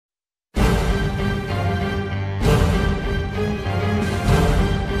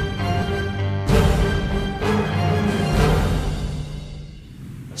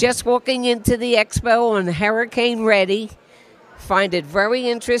Just walking into the Expo on Hurricane Ready. Find it very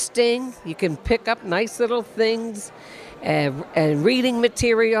interesting. You can pick up nice little things and reading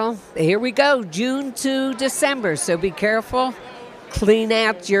material. Here we go, June to December, so be careful. Clean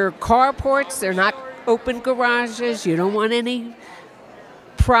out your carports. They're not open garages. You don't want any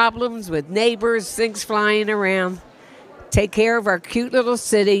problems with neighbors, things flying around. Take care of our cute little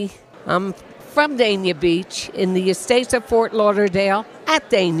city. I'm from Dania Beach in the estates of Fort Lauderdale at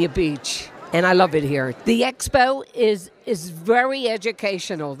Dania Beach. And I love it here. The Expo is very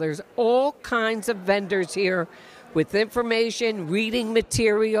educational. There's all kinds of vendors here with information, reading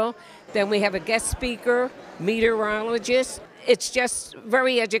material. Then we have a guest speaker, meteorologist. It's just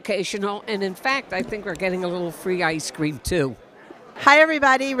very educational. And in fact, I think we're getting a little free ice cream too. Hi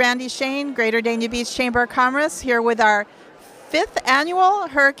everybody, Randy Shane, Greater Dania Beach Chamber of Commerce, here with our 5th annual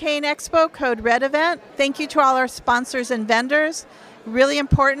Hurricane Expo Code Red event. Thank you to all our sponsors and vendors. Really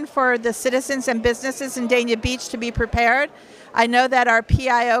important for the citizens and businesses in Dania Beach to be prepared. I know that our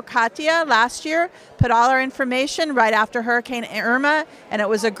PIO, Katya, last year put all our information right after Hurricane Irma, and it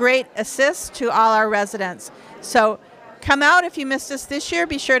was a great assist to all our residents. So come out if you missed us this year.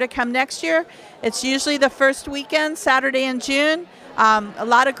 Be sure to come next year. It's usually the first weekend, Saturday in June. A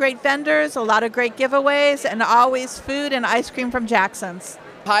lot of great vendors, a lot of great giveaways, and always food and ice cream from Jackson's.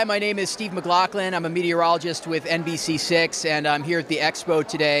 Hi, my name is Steve MacLaughlin. I'm a meteorologist with NBC6, and I'm here at the Expo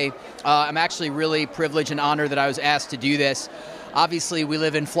today. I'm actually really privileged and honored that I was asked to do this. Obviously, we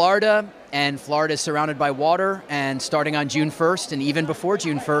live in Florida, and Florida is surrounded by water, and starting on June 1st, and even before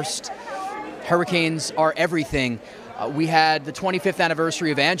June 1st, hurricanes are everything. We had the 25th anniversary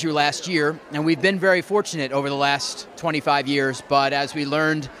of Andrew last year, and we've been very fortunate over the last 25 years, but as we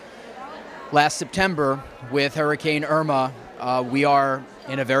learned last September with Hurricane Irma, we are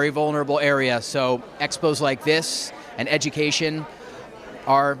in a very vulnerable area. So expos like this and education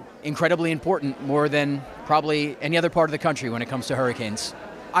are incredibly important, more than probably any other part of the country when it comes to hurricanes.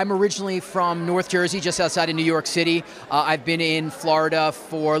 I'm originally from North Jersey, just outside of New York City. I've been in Florida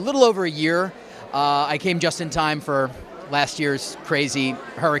for a little over a year. I came just in time for last year's crazy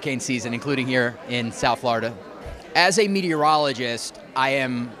hurricane season, including here in South Florida. As a meteorologist, I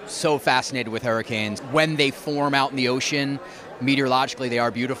am so fascinated with hurricanes. When they form out in the ocean, meteorologically, they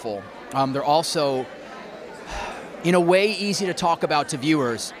are beautiful. They're also, in a way, easy to talk about to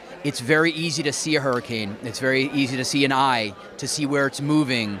viewers. It's very easy to see a hurricane. It's very easy to see an eye, to see where it's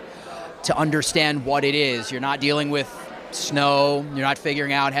moving, to understand what it is. You're not dealing with snow. You're not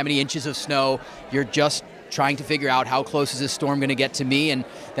figuring out how many inches of snow. You're just trying to figure out how close is this storm going to get to me, and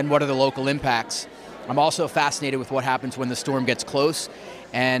then what are the local impacts. I'm also fascinated with what happens when the storm gets close,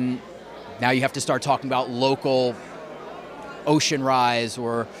 and now you have to start talking about local ocean rise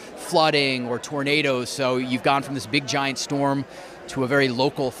or flooding or tornadoes. So you've gone from this big giant storm to a very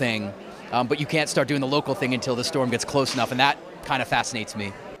local thing, but you can't start doing the local thing until the storm gets close enough, and that kind of fascinates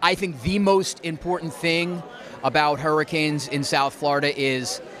me. I think the most important thing about hurricanes in South Florida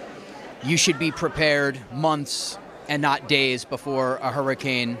is you should be prepared months and not days before a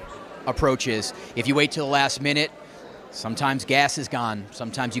hurricane approaches. If you wait till the last minute, sometimes gas is gone,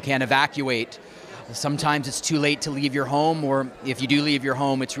 sometimes you can't evacuate, sometimes it's too late to leave your home, or if you do leave your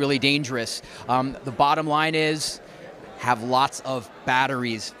home, it's really dangerous. The bottom line is have lots of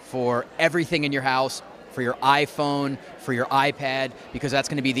batteries for everything in your house, for your iPhone, for your iPad, because that's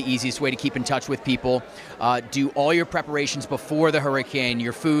going to be the easiest way to keep in touch with people. Do all your preparations before the hurricane,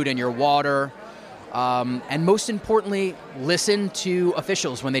 your food and your water. And most importantly, listen to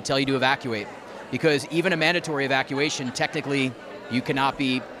officials when they tell you to evacuate, because even a mandatory evacuation, technically, you cannot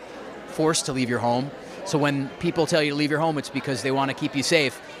be forced to leave your home. So when people tell you to leave your home, it's because they want to keep you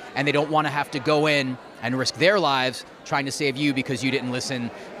safe, and they don't want to have to go in and risk their lives trying to save you because you didn't listen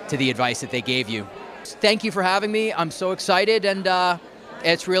to the advice that they gave you. Thank you for having me. I'm so excited, and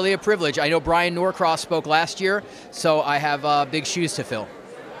it's really a privilege. I know Brian Norcross spoke last year, so I have big shoes to fill.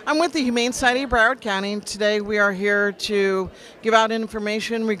 I'm with the Humane Society of Broward County. Today we are here to give out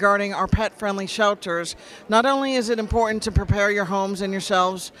information regarding our pet-friendly shelters. Not only is it important to prepare your homes and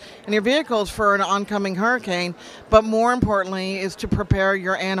yourselves and your vehicles for an oncoming hurricane, but more importantly is to prepare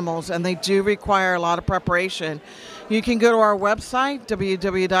your animals, and they do require a lot of preparation. You can go to our website,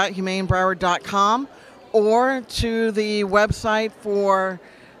 www.humanebroward.com, or to the website for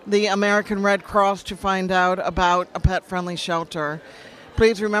the American Red Cross to find out about a pet-friendly shelter.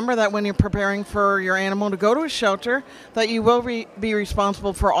 Please remember that when you're preparing for your animal to go to a shelter, that you will be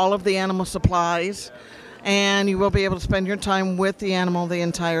responsible for all of the animal supplies, and you will be able to spend your time with the animal the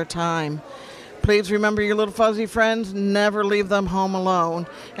entire time. Please remember your little fuzzy friends, never leave them home alone.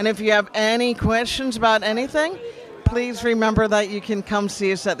 And if you have any questions about anything, please remember that you can come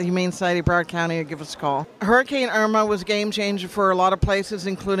see us at the Humane Society of Broward County or give us a call. Hurricane Irma was a game changer for a lot of places,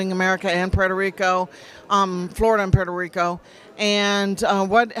 including America and Puerto Rico, Florida and Puerto Rico. And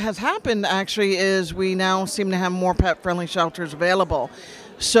what has happened actually is we now seem to have more pet-friendly shelters available.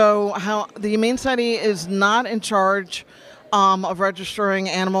 So how the Humane Society is not in charge of registering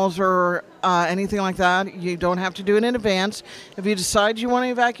animals or anything like that. You don't have to do it in advance. If you decide you want to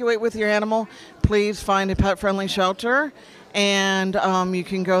evacuate with your animal, please find a pet-friendly shelter, and you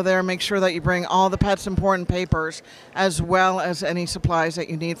can go there and make sure that you bring all the pet's important papers as well as any supplies that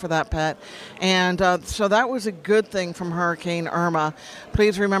you need for that pet. And so that was a good thing from Hurricane Irma.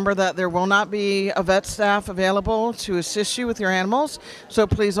 Please remember that there will not be a vet staff available to assist you with your animals, so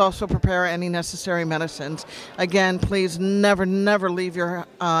please also prepare any necessary medicines. Again, please never leave your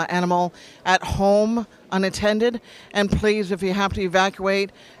animal at home unattended, and please, if you have to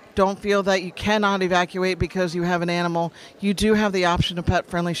evacuate, don't feel that you cannot evacuate because you have an animal. You do have the option of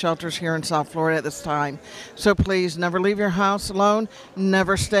pet-friendly shelters here in South Florida at this time. So please never leave your house alone.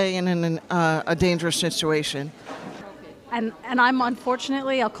 Never stay in a dangerous situation. And I'm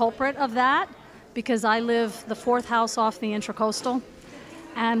unfortunately a culprit of that because I live the fourth house off the Intracoastal,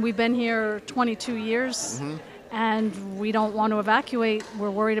 and we've been here 22 years. And we don't want to evacuate.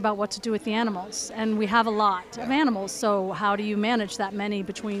 We're worried about what to do with the animals. And we have a lot of animals, so how do you manage that many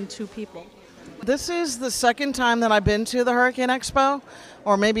between two people? This is the second time that I've been to the Hurricane Expo,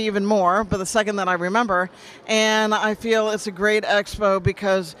 or maybe even more, but the second that I remember. And I feel it's a great expo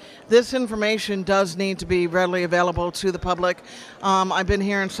because this information does need to be readily available to the public. I've been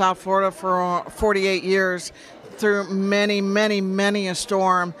here in South Florida for 48 years, through many a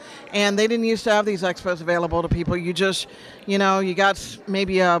storm, and they didn't used to have these expos available to people. You just, you got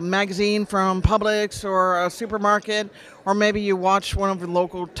maybe a magazine from Publix or a supermarket, or maybe you watch one of the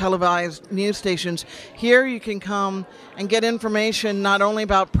local televised news stations. Here you can come and get information not only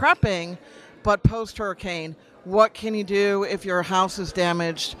about prepping, but post-hurricane. What can you do if your house is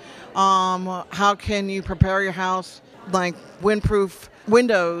damaged? How can you prepare your house, like windproof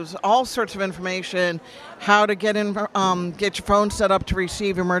windows, all sorts of information, how to get your phone set up to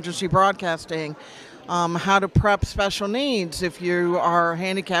receive emergency broadcasting, how to prep special needs if you are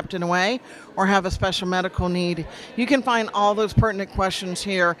handicapped in a way or have a special medical need. You can find all those pertinent questions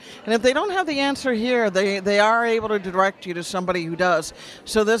here. And if they don't have the answer here, they are able to direct you to somebody who does.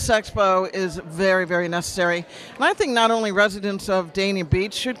 So this expo is very necessary. And I think not only residents of Dania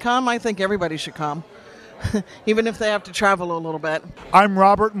Beach should come, I think everybody should come. Even if they have to travel a little bit. I'm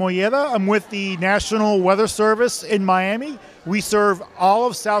Robert Moyeda. I'm with the National Weather Service in Miami. We serve all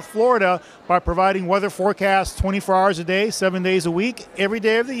of South Florida by providing weather forecasts 24 hours a day, 7 days a week, every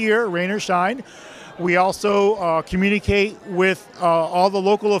day of the year, rain or shine. We also communicate with all the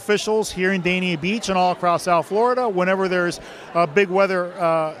local officials here in Dania Beach and all across South Florida whenever there's big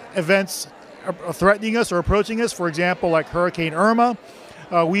weather events threatening us or approaching us, for example, like Hurricane Irma.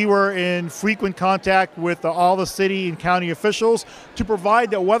 We were in frequent contact with all the city and county officials to provide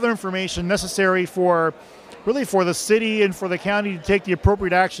the weather information necessary for the city and for the county to take the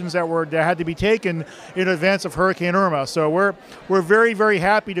appropriate actions that had to be taken in advance of Hurricane Irma. So we're very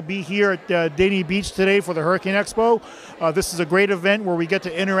happy to be here at Dania Beach today for the Hurricane Expo. This is a great event where we get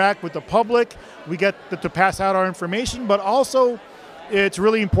to interact with the public. We get to pass out our information, but also it's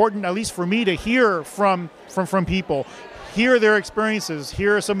really important, at least for me, to hear from people. Hear their experiences,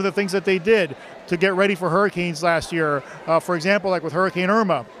 hear some of the things that they did to get ready for hurricanes last year. For example, like with Hurricane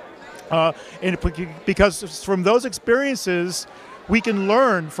Irma. Because from those experiences, we can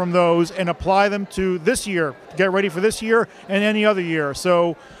learn from those and apply them to this year, get ready for this year and any other year.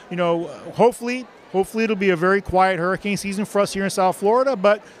 So, hopefully it'll be a very quiet hurricane season for us here in South Florida,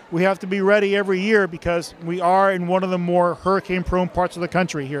 but we have to be ready every year because we are in one of the more hurricane-prone parts of the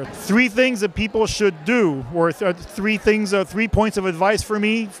country here. 3 things that people should do, or 3 points of advice for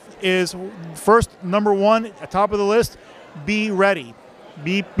me is, first, number 1, at the top of the list, be ready.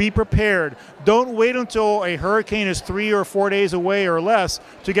 Be prepared. Don't wait until a hurricane is 3 or 4 days away or less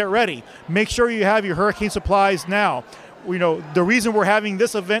to get ready. Make sure you have your hurricane supplies now. The reason we're having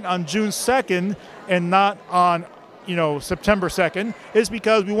this event on June 2nd and not on September 2nd is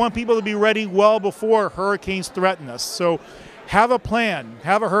because we want people to be ready well before hurricanes threaten us. So have a plan,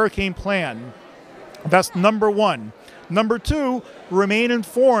 have a hurricane plan. That's number 1. Number 2, remain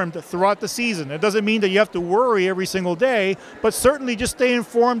informed throughout the season. It doesn't mean that you have to worry every single day, but certainly just stay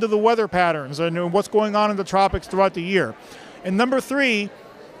informed of the weather patterns and what's going on in the tropics throughout the year. And number 3,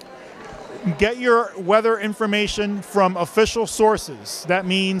 get your weather information from official sources. That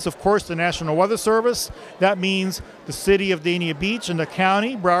means, of course, the National Weather Service. That means the City of Dania Beach and the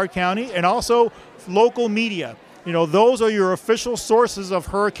county, Broward County, and also local media. those are your official sources of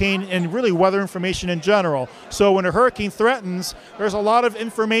hurricane and really weather information in general. So when a hurricane threatens, there's a lot of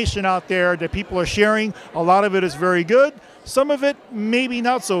information out there that people are sharing. A lot of it is very good. Some of it maybe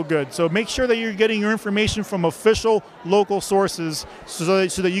not so good. So make sure that you're getting your information from official local sources so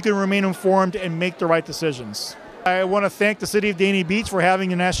that you can remain informed and make the right decisions. I want to thank the City of Dania Beach for having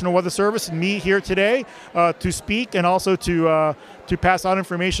the National Weather Service and me here today to speak and also to pass out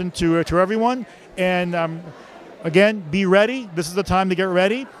information to everyone. And again, be ready. This is the time to get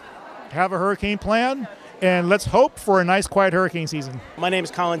ready. Have a hurricane plan. And let's hope for a nice, quiet hurricane season. My name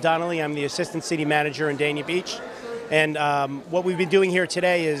is Colin Donnelly. I'm the Assistant City Manager in Dania Beach. And what we've been doing here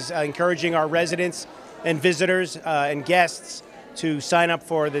today is encouraging our residents and visitors and guests to sign up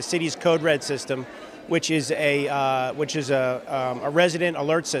for the city's Code Red system, which is a resident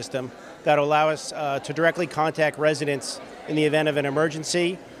alert system that will allow us to directly contact residents in the event of an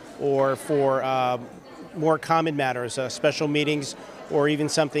emergency or for more common matters, special meetings, or even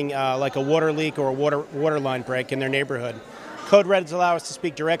something like a water leak or a water line break in their neighborhood. Code Reds allow us to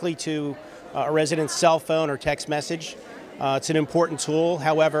speak directly to a resident's cell phone or text message. It's an important tool.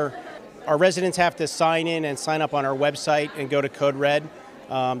 However, our residents have to sign in and sign up on our website and go to Code Red.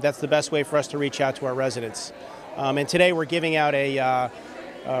 That's the best way for us to reach out to our residents. And today we're giving out a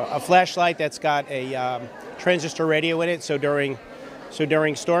flashlight that's got a transistor radio in it. So during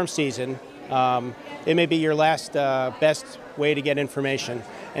storm season, it may be your last best way to get information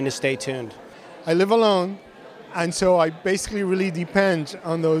and to stay tuned. I live alone, and so I basically really depend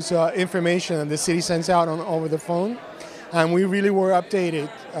on those information that the city sends out over the phone. And we really were updated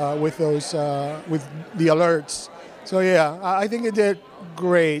with those with the alerts. So yeah, I think it did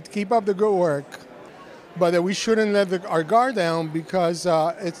great. Keep up the good work, but we shouldn't let our guard down because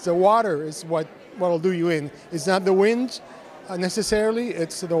it's the water is what'll do you in. It's not the wind necessarily;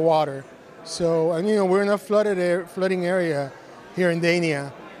 it's the water. So and we're in a flooding area here in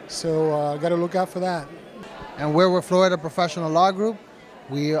Dania, so got to look out for that. And we're with Florida Professional Law Group.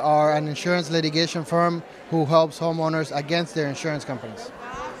 We are an insurance litigation firm who helps homeowners against their insurance companies.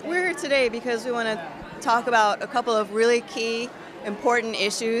 We're here today because we want to talk about a couple of really key, important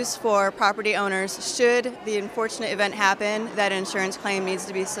issues for property owners should the unfortunate event happen that an insurance claim needs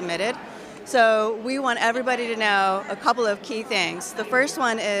to be submitted. So we want everybody to know a couple of key things. The first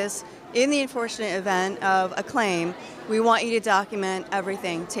one is, in the unfortunate event of a claim, we want you to document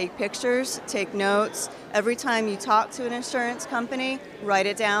everything. Take pictures, take notes. Every time you talk to an insurance company, write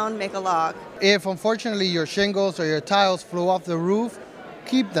it down, make a log. If unfortunately your shingles or your tiles flew off the roof,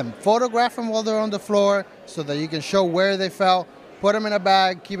 keep them. Photograph them while they're on the floor so that you can show where they fell. Put them in a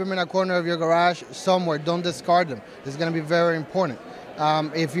bag, keep them in a corner of your garage somewhere. Don't discard them. It's going to be very important.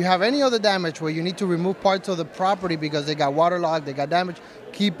 If you have any other damage where you need to remove parts of the property because they got waterlogged, they got damaged,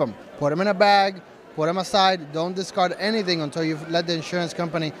 keep them. Put them in a bag, put them aside. Don't discard anything until you've let the insurance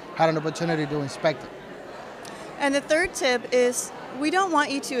company have an opportunity to inspect it. And the third tip is, we don't want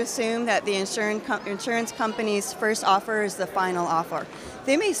you to assume that the insurance company's first offer is the final offer.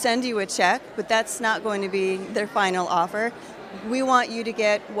 They may send you a check, but that's not going to be their final offer. We want you to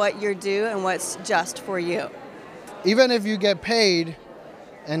get what you're due and what's just for you. Even if you get paid,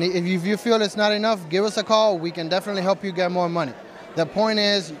 and if you feel it's not enough, give us a call. We can definitely help you get more money. The point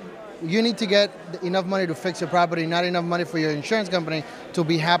is, you need to get enough money to fix your property, not enough money for your insurance company to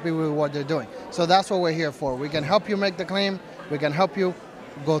be happy with what they're doing. So that's what we're here for. We can help you make the claim. We can help you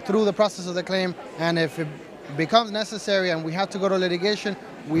go through the process of the claim. And if it becomes necessary and we have to go to litigation,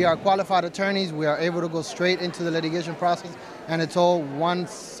 we are qualified attorneys. We are able to go straight into the litigation process. And it's all one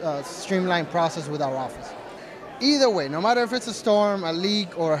streamlined process with our office. Either way, no matter if it's a storm, a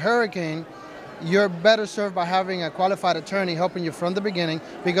leak, or a hurricane, you're better served by having a qualified attorney helping you from the beginning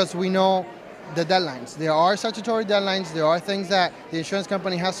because we know the deadlines. There are statutory deadlines. There are things that the insurance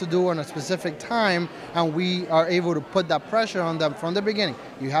company has to do on a specific time, and we are able to put that pressure on them from the beginning.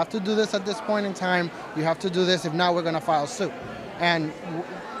 You have to do this at this point in time. You have to do this. If not, we're going to file suit. And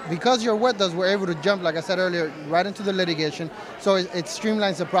because you're with us, we're able to jump, like I said earlier, right into the litigation. So it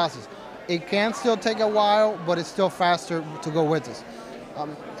streamlines the process. It can still take a while, but it's still faster to go with us.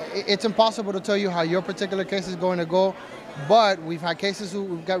 It's impossible to tell you how your particular case is going to go, but we've had cases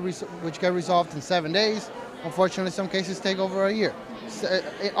which get resolved in 7 days. Unfortunately, some cases take over a year. So,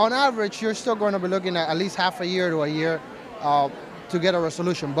 on average, you're still going to be looking at least half a year to a year to get a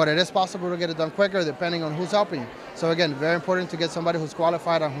resolution, but it is possible to get it done quicker depending on who's helping you. So again, very important to get somebody who's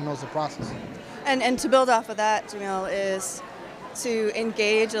qualified and who knows the process. And to build off of that, Jamil, is to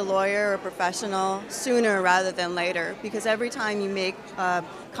engage a lawyer or professional sooner rather than later, because every time you make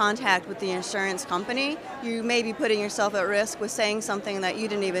contact with the insurance company, you may be putting yourself at risk with saying something that you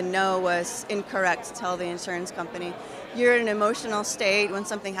didn't even know was incorrect to tell the insurance company. You're in an emotional state when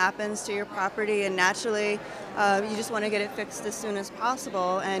something happens to your property, and naturally you just want to get it fixed as soon as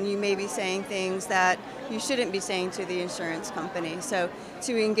possible, and you may be saying things that you shouldn't be saying to the insurance company. So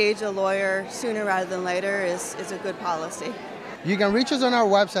to engage a lawyer sooner rather than later is a good policy. You can reach us on our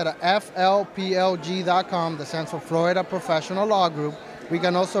website at flplg.com, that stands for Florida Professional Law Group. We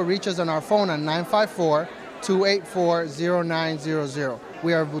can also reach us on our phone at 954-284-0900.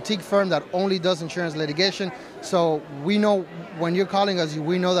 We are a boutique firm that only does insurance litigation, so we know when you're calling us,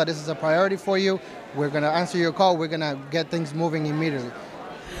 we know that this is a priority for you. We're going to answer your call. We're going to get things moving immediately.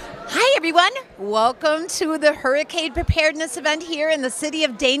 Hi everyone, welcome to the Hurricane Preparedness event here in the city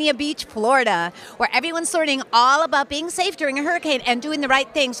of Dania Beach, Florida, where everyone's learning all about being safe during a hurricane and doing the right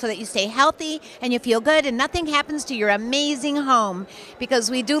thing so that you stay healthy and you feel good and nothing happens to your amazing home.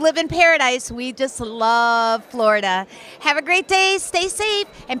 Because we do live in paradise, we just love Florida. Have a great day, stay safe,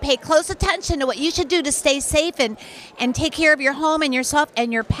 and pay close attention to what you should do to stay safe and take care of your home and yourself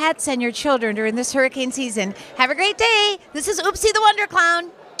and your pets and your children during this hurricane season. Have a great day. This is Oopsie the Wonder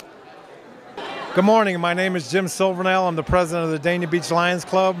Clown. Good morning. My name is Jim Silvernail. I'm the president of the Dania Beach Lions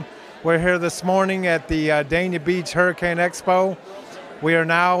Club. We're here this morning at the Dania Beach Hurricane Expo. We are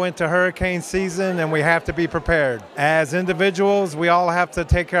now into hurricane season and we have to be prepared. As individuals, we all have to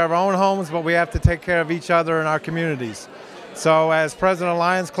take care of our own homes, but we have to take care of each other in our communities. So as president of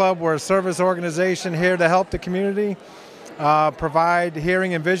Lions Club, we're a service organization here to help the community, provide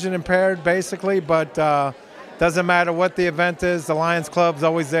hearing and vision impaired basically, but doesn't matter what the event is, the Lions Club's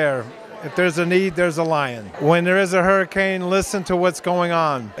always there. If there's a need, there's a lion. When there is a hurricane, listen to what's going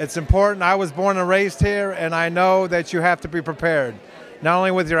on. It's important. I was born and raised here, and I know that you have to be prepared, not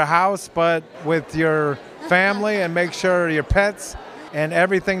only with your house, but with your family, and make sure your pets and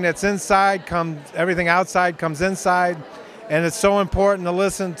everything that's inside everything outside comes inside. And it's so important to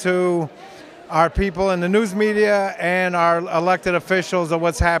listen to our people in the news media and our elected officials of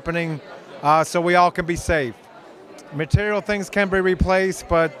what's happening so we all can be safe. Material things can be replaced,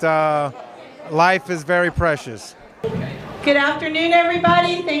 but life is very precious. Good afternoon,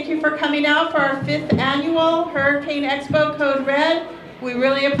 everybody. Thank you for coming out for our 5th annual Hurricane Expo Code Red. We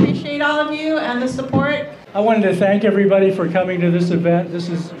really appreciate all of you and the support. I wanted to thank everybody for coming to this event. This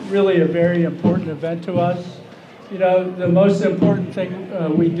is really a very important event to us. You know, the most important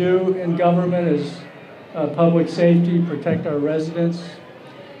thing we do in government is public safety, protect our residents.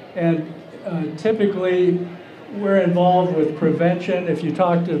 And typically, we're involved with prevention. If you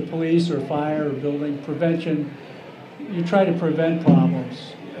talk to police or fire or building prevention, you try to prevent problems.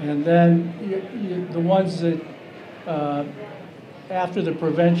 And then the ones that, after the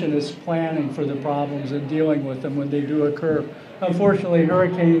prevention, is planning for the problems and dealing with them when they do occur. Unfortunately,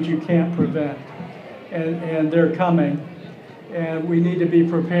 hurricanes you can't prevent, and they're coming, and we need to be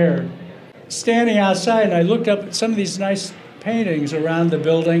prepared. Standing outside, and I looked up at some of these nice paintings around the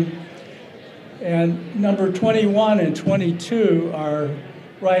building, and number 21 and 22 are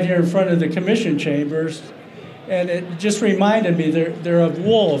right here in front of the commission chambers. And it just reminded me they're of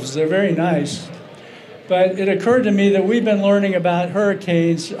wolves. They're very nice. But it occurred to me that we've been learning about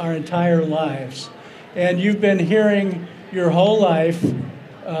hurricanes our entire lives. And you've been hearing your whole life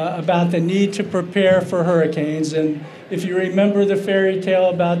about the need to prepare for hurricanes. And if you remember the fairy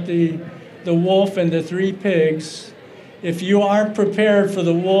tale about the wolf and the 3 pigs, if you aren't prepared for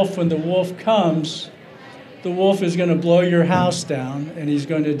the wolf when the wolf comes, the wolf is going to blow your house down and he's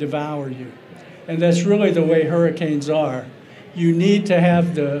going to devour you. And that's really the way hurricanes are. You need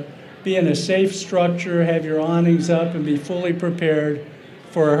to be in a safe structure, have your awnings up, and be fully prepared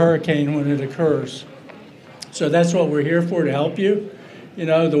for a hurricane when it occurs. So that's what we're here for, to help you. You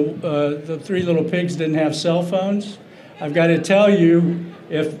know, the 3 little pigs didn't have cell phones. I've got to tell you,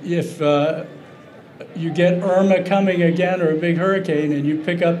 if you get Irma coming again or a big hurricane and you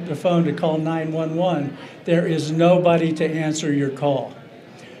pick up the phone to call 911, there is nobody to answer your call.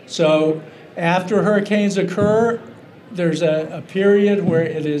 So after hurricanes occur, there's a period where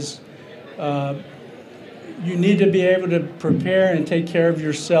it is, you need to be able to prepare and take care of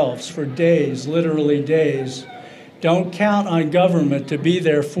yourselves for days, literally days. Don't count on government to be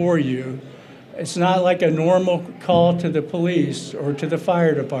there for you. It's not like a normal call to the police or to the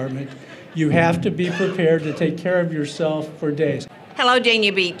fire department. You have to be prepared to take care of yourself for days. Hello,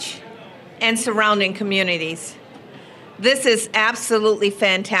 Dania Beach and surrounding communities. This is absolutely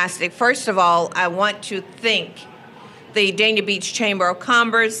fantastic. First of all, I want to thank the Dania Beach Chamber of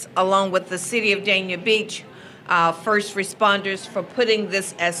Commerce, along with the City of Dania Beach, first responders for putting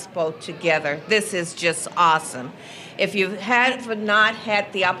this expo together. This is just awesome. If you have not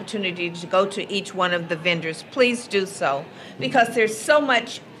had the opportunity to go to each one of the vendors, please do so, because there's so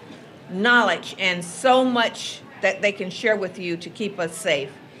much knowledge and so much that they can share with you to keep us safe.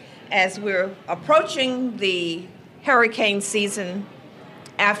 As we're approaching the hurricane season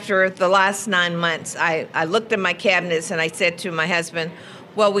after the last 9 months, I looked at my cabinets and I said to my husband,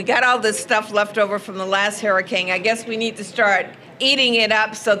 well, we got all this stuff left over from the last hurricane. I guess we need to start eating it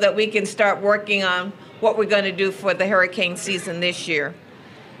up so that we can start working on what we're going to do for the hurricane season this year.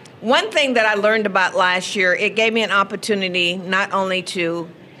 One thing that I learned about last year, it gave me an opportunity not only to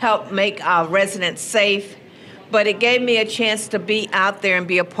help make our residents safe, but it gave me a chance to be out there and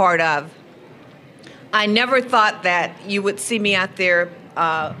be a part of. I never thought that you would see me out there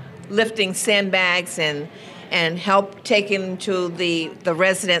lifting sandbags and help taking to the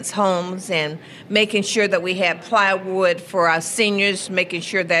residents' homes and making sure that we had plywood for our seniors, making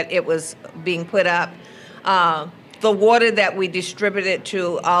sure that it was being put up. The water that we distributed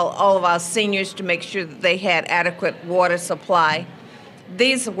to all of our seniors to make sure that they had adequate water supply.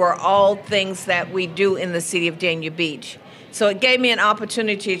 These were all things that we do in the City of Dania Beach. So it gave me an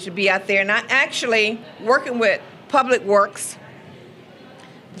opportunity to be out there, and I actually working with Public Works,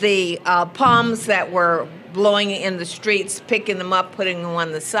 the palms that were blowing in the streets, picking them up, putting them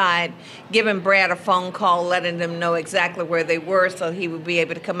on the side, giving Brad a phone call, letting them know exactly where they were so he would be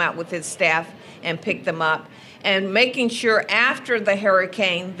able to come out with his staff and pick them up. And making sure after the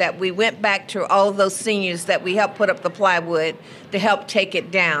hurricane that we went back to all of those seniors that we helped put up the plywood to help take it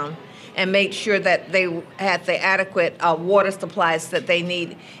down and make sure that they had the adequate water supplies that they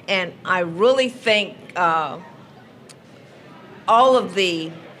need. And I really think all of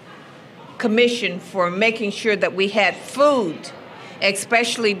the commission for making sure that we had food,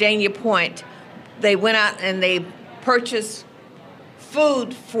 especially Dania Point. They went out and they purchased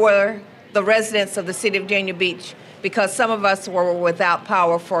food for the residents of the City of Dania Beach, because some of us were without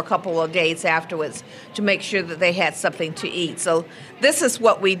power for a couple of days afterwards, to make sure that they had something to eat. So this is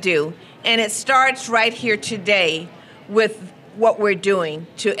what we do. And it starts right here today with what we're doing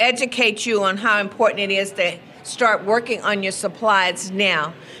to educate you on how important it is to start working on your supplies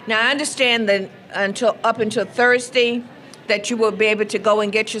now. Now, I understand that up until Thursday that you will be able to go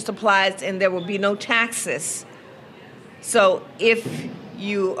and get your supplies and there will be no taxes. So if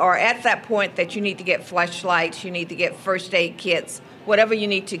you are at that point that you need to get flashlights, you need to get first aid kits, whatever you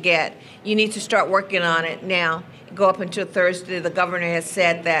need to get, you need to start working on it now. Go up until Thursday. The governor has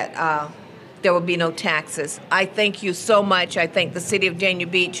said that there will be no taxes. I thank you so much. I thank the City of Dania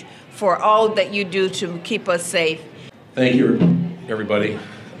Beach for all that you do to keep us safe. Thank you, everybody,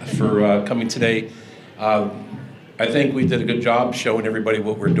 for coming today. I think we did a good job showing everybody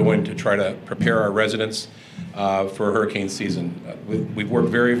what we're doing to try to prepare our residents for hurricane season. We've worked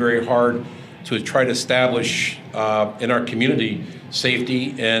very, very hard to try to establish in our community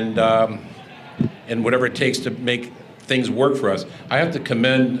safety and whatever it takes to make things work for us. I have to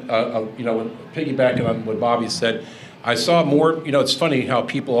commend, piggybacking on what Bobby said, I saw more, it's funny how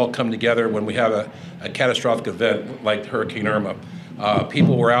people all come together when we have a catastrophic event like Hurricane Irma.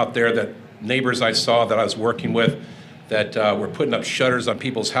 People were out there, that neighbors I saw that I was working with, that were putting up shutters on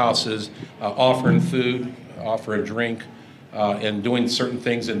people's houses, offering food, offering drink, and doing certain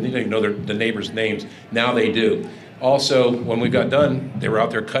things, and they didn't even know the neighbors' names. Now they do. Also, when we got done, they were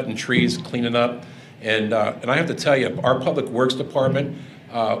out there cutting trees, cleaning up, and I have to tell you, our Public Works Department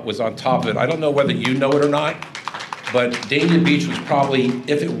was on top of it. I don't know whether you know it or not, but Dania Beach was probably,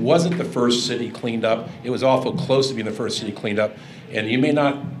 if it wasn't the first city cleaned up, it was awful close to being the first city cleaned up. And you may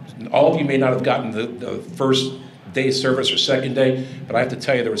not, all of you may not have gotten the first day service or second day, but I have to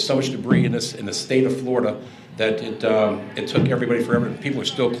tell you, there was so much debris in the state of Florida that it took everybody forever. People are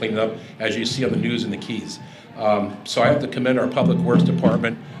still cleaning up, as you see on the news in the Keys. So I have to commend our Public Works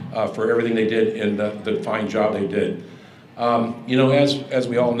Department for everything they did and the fine job they did. As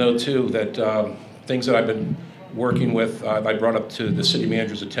we all know too, that things that I've been working with, I brought up to the city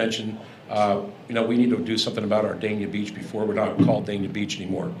manager's attention. We need to do something about our Dania Beach before we're not called Dania Beach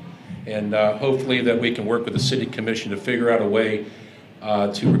anymore. And hopefully that we can work with the city commission to figure out a way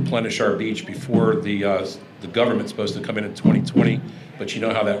to replenish our beach before the government's supposed to come in 2020, but you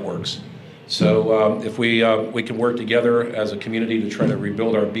know how that works. So if we can work together as a community to try to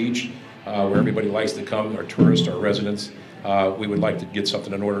rebuild our beach, where everybody likes to come, our tourists, our residents, we would like to get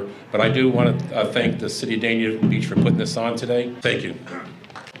something in order. But I do want to thank the City of Dania Beach for putting this on today. Thank you.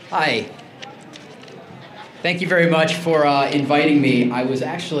 Hi. Thank you very much for inviting me. I was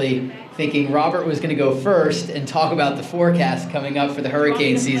actually thinking Robert was going to go first and talk about the forecast coming up for the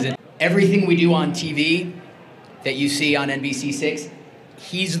hurricane season. Everything we do on TV that you see on NBC6,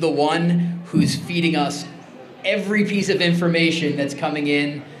 he's the one who's feeding us every piece of information that's coming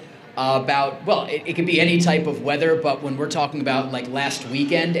in about, well, it could be any type of weather, but when we're talking about like last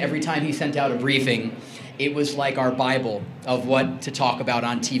weekend, every time he sent out a briefing, it was like our Bible of what to talk about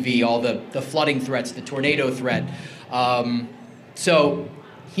on TV, all the flooding threats, the tornado threat. So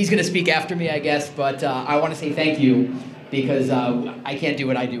he's going to speak after me, I guess, but I want to say thank you because I can't do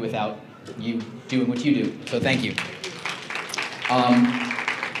what I do without you doing what you do. So thank you.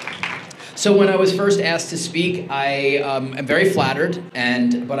 So when I was first asked to speak, I am very flattered,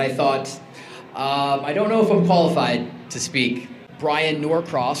 but I thought, I don't know if I'm qualified to speak. Brian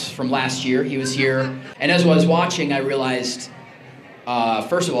Norcross from last year, he was here, and as I was watching, I realized,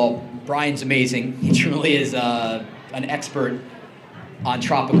 first of all, Brian's amazing. He truly is an expert on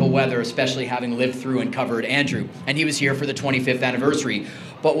tropical weather, especially having lived through and covered Andrew, and he was here for the 25th anniversary.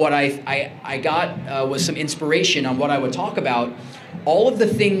 But what I got was some inspiration on what I would talk about. All of the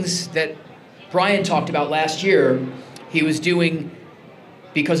things that Brian talked about last year, he was doing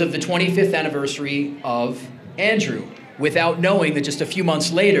because of the 25th anniversary of Andrew, without knowing that just a few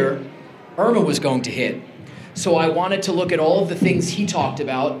months later, Irma was going to hit. So I wanted to look at all of the things he talked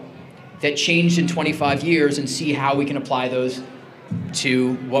about that changed in 25 years and see how we can apply those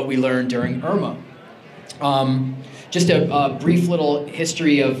to what we learned during Irma. Just a brief little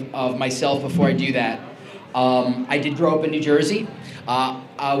history of myself before I do that. I did grow up in New Jersey.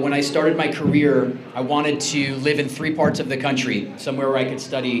 When I started my career, I wanted to live in 3 parts of the country, somewhere where I could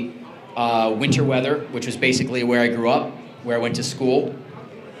study winter weather, which was basically where I grew up, where I went to school.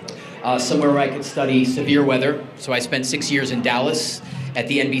 Somewhere where I could study severe weather, so I spent 6 years in Dallas at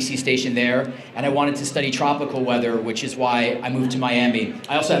the NBC station there, and I wanted to study tropical weather, which is why I moved to Miami.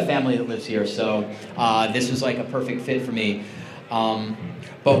 I also have family that lives here, so this was like a perfect fit for me.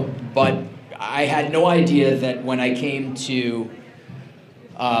 But I had no idea that when I came to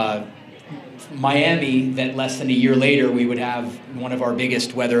Miami, that less than a year later we would have one of our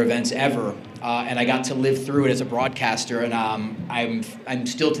biggest weather events ever, and I got to live through it as a broadcaster, and I'm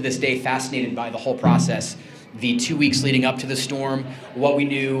still to this day fascinated by the whole process. The 2 weeks leading up to the storm, what we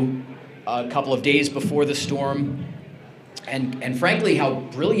knew a couple of days before the storm, and frankly how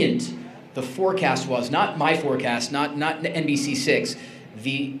brilliant the forecast was. Not my forecast, not NBC6,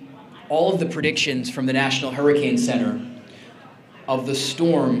 all of the predictions from the National Hurricane Center of the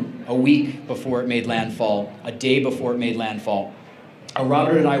storm a week before it made landfall, a day before it made landfall.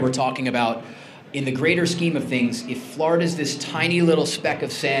 Robert and I were talking about, in the greater scheme of things, if Florida's this tiny little speck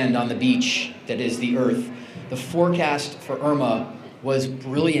of sand on the beach that is the Earth, the forecast for Irma was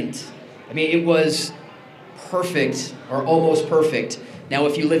brilliant. I mean, it was perfect, or almost perfect. Now,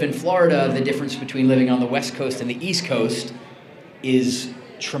 if you live in Florida, the difference between living on the West Coast and the East Coast is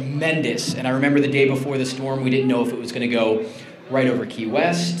tremendous. And I remember the day before the storm, we didn't know if it was going to go right over Key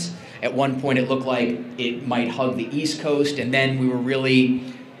West. At one point, it looked like it might hug the East Coast, and then we were really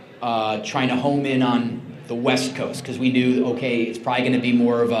trying to home in on the West Coast, because we knew, okay, it's probably going to be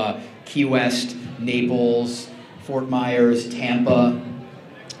more of a Key West, Naples, Fort Myers, Tampa.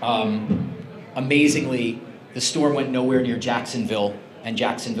 Amazingly, the storm went nowhere near Jacksonville, and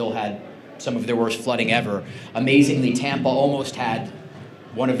Jacksonville had some of their worst flooding ever. Amazingly, Tampa almost had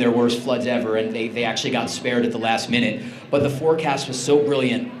one of their worst floods ever, and they actually got spared at the last minute. But the forecast was so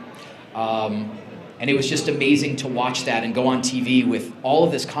brilliant, and it was just amazing to watch that and go on TV with all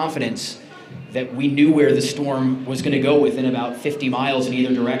of this confidence that we knew where the storm was going to go within about 50 miles in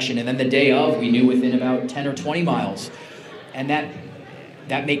either direction, and then the day of, we knew within about 10 or 20 miles. And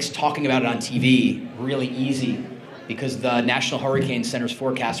that makes talking about it on TV really easy, because the National Hurricane Center's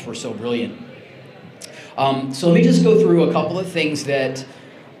forecasts were so brilliant. So let me just go through a couple of things that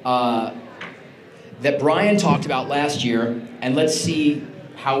Brian talked about last year, and let's see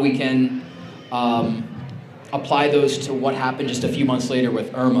how we can apply those to what happened just a few months later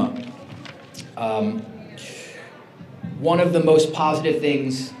with Irma. One of the most positive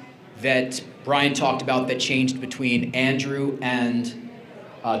things that Brian talked about that changed between Andrew and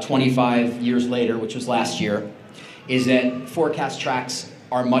 25 years later, which was last year, is that forecast tracks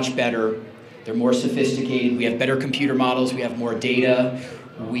are much better. They're more sophisticated. We have better computer models. We have more data.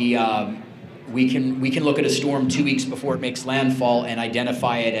 We can look at a storm 2 weeks before it makes landfall and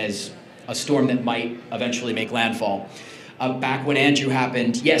identify it as a storm that might eventually make landfall. Back when Andrew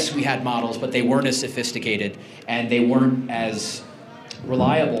happened, yes, we had models, but they weren't as sophisticated and they weren't as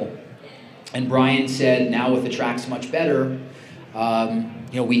reliable. And Brian said, now with the tracks much better,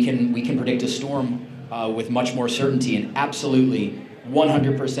 we can predict a storm with much more certainty, and absolutely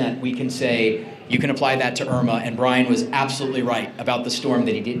 100% we can say you can apply that to Irma, and Brian was absolutely right about the storm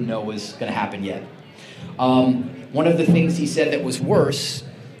that he didn't know was going to happen yet. One of the things he said that was worse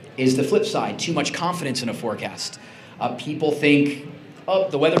is the flip side, too much confidence in a forecast. People think, oh,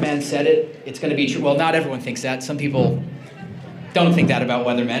 the weatherman said it, it's going to be true. Well, not everyone thinks that. Some people don't think that about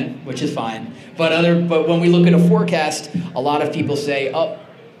weathermen, which is fine. But when we look at a forecast, a lot of people say, oh,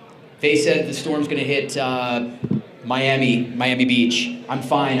 they said the storm's going to hit Miami Beach. I'm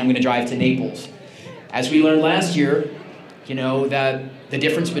fine, I'm going to drive to Naples. As we learned last year, you know, that the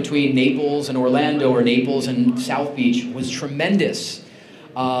difference between Naples and Orlando or Naples and South Beach was tremendous.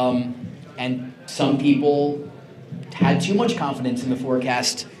 And some people had too much confidence in the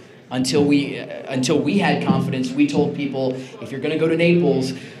forecast until we had confidence. We told people, if you're going to go to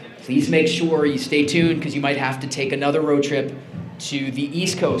Naples, please make sure you stay tuned because you might have to take another road trip to the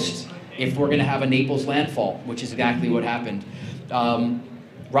East Coast if we're going to have a Naples landfall, which is exactly what happened.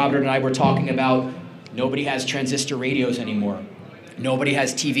 Robert and I were talking about nobody has transistor radios anymore. Nobody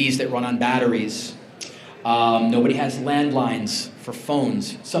has TVs that run on batteries. Nobody has landlines for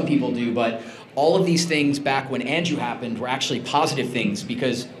phones. Some people do, but all of these things back when Andrew happened were actually positive things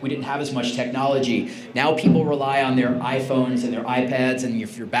because we didn't have as much technology. Now people rely on their iPhones and their iPads, and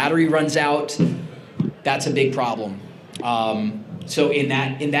if your battery runs out, that's a big problem. So in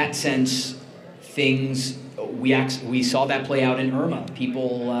that sense, things we saw that play out in Irma.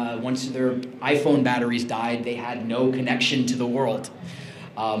 People once their iPhone batteries died, they had no connection to the world,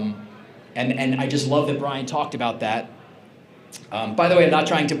 and I just love that Brian talked about that. By the way, I'm not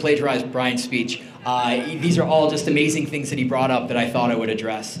trying to plagiarize Brian's speech. These are all just amazing things that he brought up that I thought I would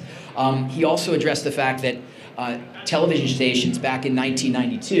address. He also addressed the fact that television stations back in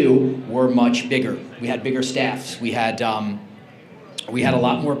 1992 were much bigger. We had bigger staffs. We had a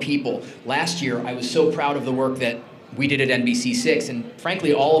lot more people. Last year, I was so proud of the work that we did at NBC6, and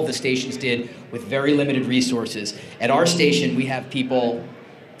frankly, all of the stations did with very limited resources. At our station, we have people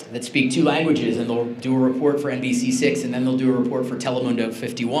that speak 2 languages, and they'll do a report for NBC6, and then they'll do a report for Telemundo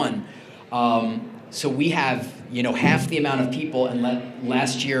 51. So we have, you know, half the amount of people, and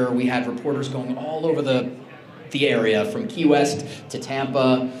last year we had reporters going all over the area, from Key West to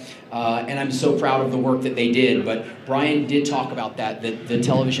Tampa, and I'm so proud of the work that they did. But Brian did talk about that the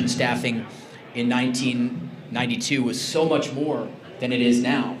television staffing in 1992 was so much more than it is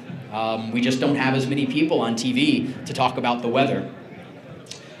now. We just don't have as many people on TV to talk about the weather.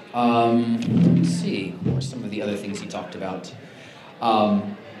 Let's see, what are some of the other things he talked about?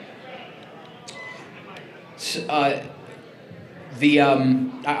 I'm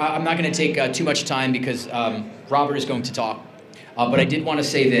not going to take too much time because Robert is going to talk, but I did want to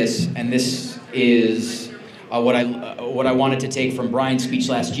say this, and this is what I wanted to take from Brian's speech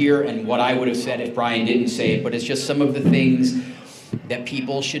last year and what I would have said if Brian didn't say it, but it's just some of the things that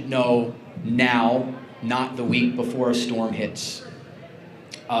people should know now, not the week before a storm hits.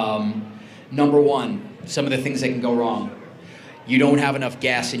 Number one, some of the things that can go wrong. You don't have enough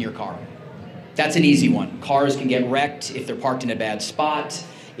gas in your car. That's an easy one. Cars can get wrecked if they're parked in a bad spot.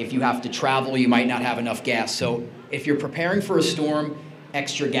 If you have to travel, you might not have enough gas. So if you're preparing for a storm,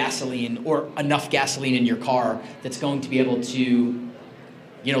 extra gasoline or enough gasoline in your car that's going to be able to,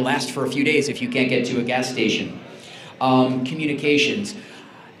 you know, last for a few days if you can't get to a gas station. Communications.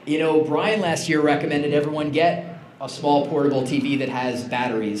 You know, Brian last year recommended everyone get a small portable TV that has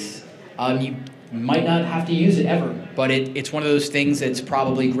batteries. You might not have to use it ever, but it's one of those things that's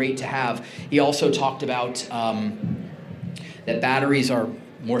probably great to have. He also talked about that batteries are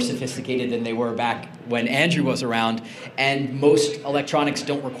more sophisticated than they were back when Andrew was around, and most electronics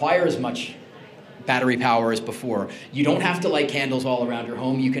don't require as much battery power as before. You don't have to light candles all around your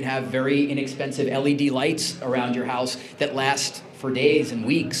home. You can have very inexpensive LED lights around your house that last for days and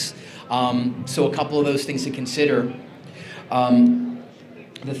weeks. So a couple of those things to consider.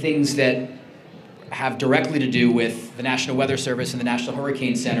 The things that have directly to do with the National Weather Service and the National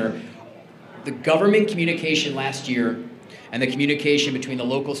Hurricane Center, the government communication last year and the communication between the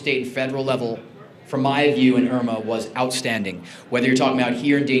local, state, and federal level, from my view in Irma, was outstanding. Whether you're talking about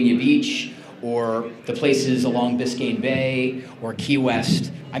here in Dania Beach or the places along Biscayne Bay or Key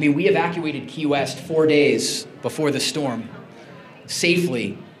West. I mean, we evacuated Key West 4 days before the storm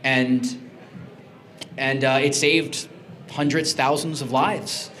safely, and it saved hundreds, thousands of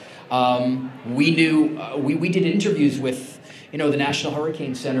lives. We knew, we did interviews with, you know, the National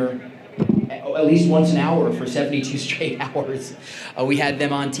Hurricane Center at least once an hour for 72 straight hours. We had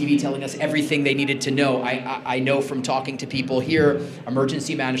them on TV telling us everything they needed to know. I know from talking to people here,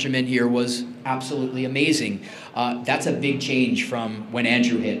 emergency management here was absolutely amazing. That's a big change from when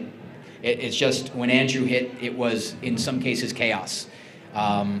Andrew hit. It's just, when Andrew hit, it was, in some cases, chaos.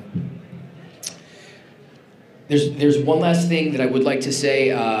 There's one last thing that I would like to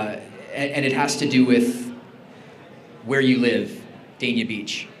say. and it has to do with where you live, Dania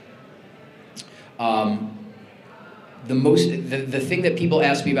Beach. The thing that people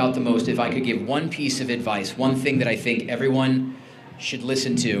ask me about the most, if I could give one piece of advice, one thing that I think everyone should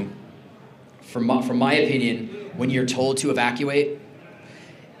listen to, from my opinion, when you're told to evacuate,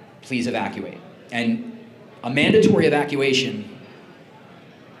 please evacuate. And a mandatory evacuation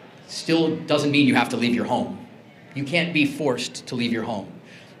still doesn't mean you have to leave your home. You can't be forced to leave your home.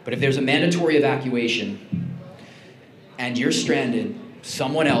 But if there's a mandatory evacuation and you're stranded,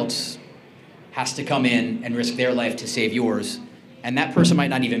 someone else has to come in and risk their life to save yours, and that person might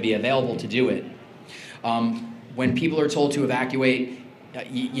not even be available to do it. When people are told to evacuate,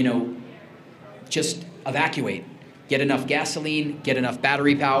 just evacuate. Get enough gasoline, get enough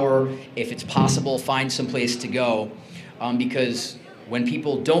battery power. If it's possible, find some place to go. Because when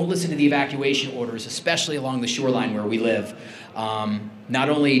people don't listen to the evacuation orders, especially along the shoreline where we live, not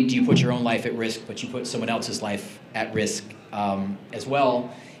only do you put your own life at risk, but you put someone else's life at risk as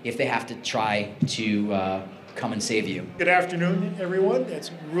well, if they have to try to come and save you. Good afternoon, everyone.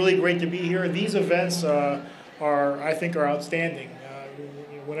 It's really great to be here. These events I think are outstanding.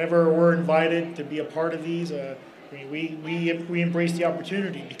 Whenever we're invited to be a part of these, we embrace the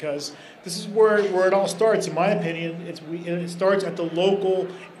opportunity, because this is where it all starts, in my opinion. It starts at the local,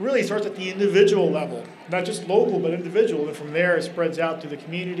 really starts at the individual level, not just local, but individual, and from there it spreads out to the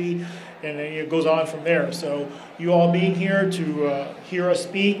community, and then it goes on from there. So you all being here to hear us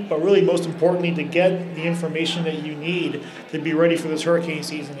speak, but really most importantly to get the information that you need to be ready for this hurricane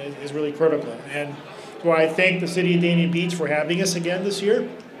season is really critical. And so I thank the City of Dania Beach for having us again this year.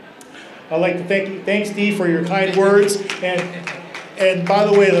 I'd like to thank Steve for your kind words. And by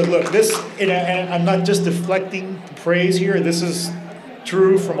the way, look, this, and I'm not just deflecting praise here. This is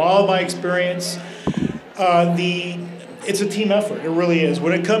true from all of my experience. It's a team effort. It really is.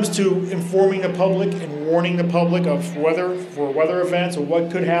 When it comes to informing the public and warning the public of weather events or what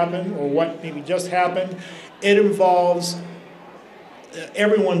could happen or what maybe just happened, it involves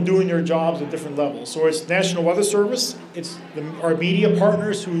everyone doing their jobs at different levels. So it's National Weather Service, it's our media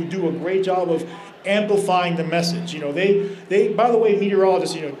partners who do a great job of amplifying the message. They by the way,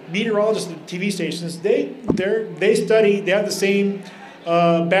 meteorologists at TV stations, they have the same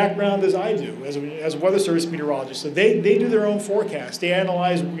background as I do as a Weather Service meteorologist. So they do their own forecast. They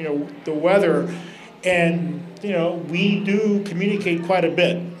analyze the weather, and we do communicate quite a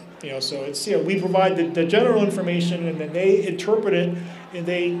bit. So it's we provide the general information, and then they interpret it and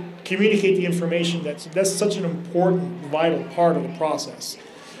they communicate the information. That's such an important, vital part of the process.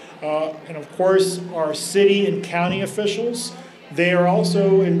 And of course, our city and county officials, they are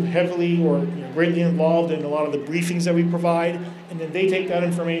also heavily or greatly involved in a lot of the briefings that we provide, and then they take that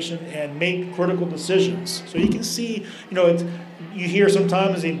information and make critical decisions. So you can see, you hear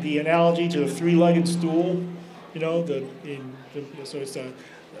sometimes the analogy to the three-legged stool. So it's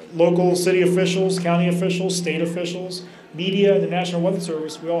local city officials, county officials, state officials, media, and the National Weather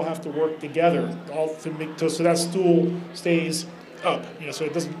Service. We all have to work together so that stool stays up, so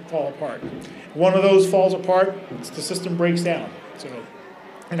it doesn't fall apart. One of those falls apart, the system breaks down.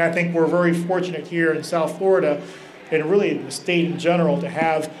 And I think we're very fortunate here in South Florida, and really the state in general, to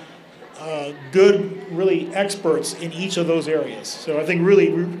have good, really experts in each of those areas. So I think really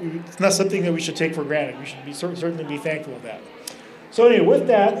it's not something that we should take for granted. We should certainly be thankful of that. So anyway, with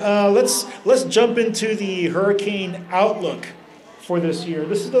that, let's jump into the hurricane outlook for this year.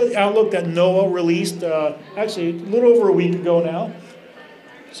 This is the outlook that NOAA released actually a little over a week ago now.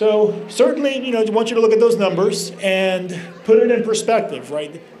 So certainly, I want you to look at those numbers and put it in perspective,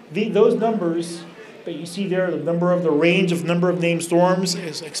 right? Those numbers that you see there, the range of number of named storms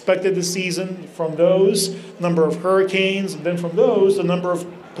is expected this season. From those, number of hurricanes, and then from those, the number of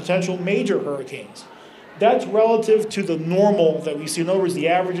potential major hurricanes. That's relative to the normal that we see. In other words, the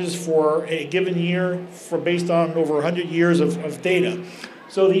averages for a given year based on over 100 years of data.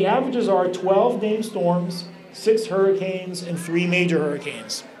 So the averages are 12 named storms, 6 hurricanes, and 3 major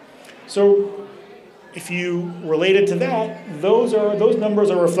hurricanes. So if you relate it to that, those numbers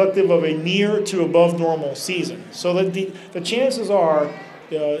are reflective of a near to above normal season. So that the chances are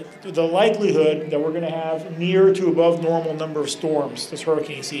the likelihood that we're going to have near to above normal number of storms this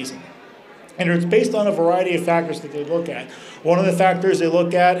hurricane season. And it's based on a variety of factors that they look at. One of the factors they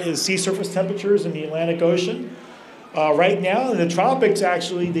look at is sea surface temperatures in the Atlantic Ocean. Right now in the tropics,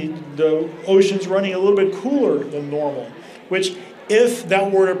 actually, the ocean's running a little bit cooler than normal, which if that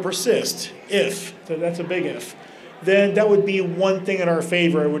were to persist, that's a big if, then that would be one thing in our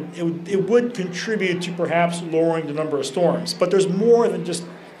favor. It would contribute to perhaps lowering the number of storms. But there's more than just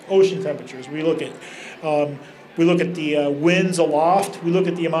ocean temperatures. We look at We look at the winds aloft. We look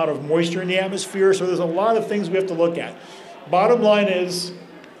at the amount of moisture in the atmosphere. So there's a lot of things we have to look at. Bottom line is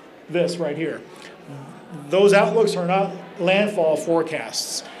this right here. Those outlooks are not landfall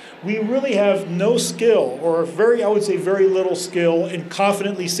forecasts. We really have no skill, or I would say very little skill, in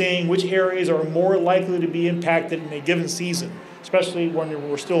confidently saying which areas are more likely to be impacted in a given season, especially when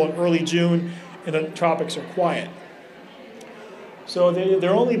we're still in early June and the tropics are quiet. So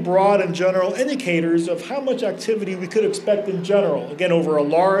they're only broad and general indicators of how much activity we could expect in general, again, over a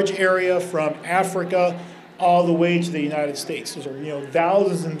large area from Africa all the way to the United States. Those are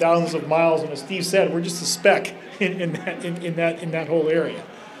thousands and thousands of miles, and as Steve said, we're just a speck in that whole area.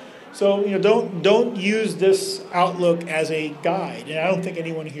 So don't use this outlook as a guide, and I don't think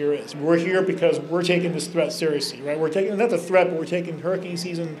anyone here is. We're here because we're taking this threat seriously, right? We're taking not the threat, but we're taking hurricane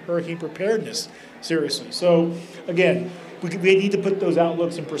season, hurricane preparedness seriously. So again, we need to put those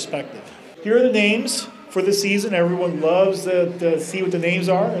outlooks in perspective. Here are the names for the season. Everyone loves to see what the names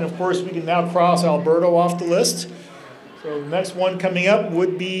are, and of course we can now cross Alberta off the list. So the next one coming up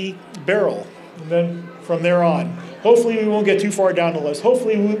would be Beryl, and then from there on. Hopefully we won't get too far down the list.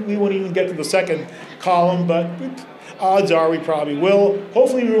 Hopefully we won't even get to the second column, but odds are we probably will.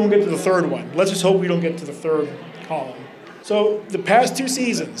 Hopefully we won't get to the third one. Let's just hope we don't get to the third column. So the past 2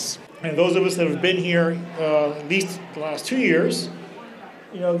 seasons, and those of us that have been here at least the last 2 years,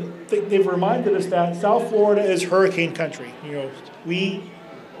 they've reminded us that South Florida is hurricane country. We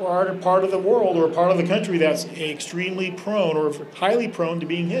are a part of the world or a part of the country that's extremely prone or highly prone to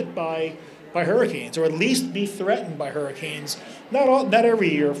being hit by hurricanes, or at least be threatened by hurricanes. Not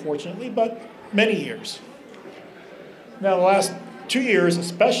every year, fortunately, but many years. Now, the last 2 years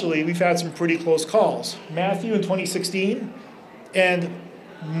especially, we've had some pretty close calls. Matthew in 2016, and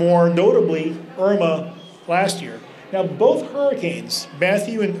more notably, Irma last year. Now, both hurricanes,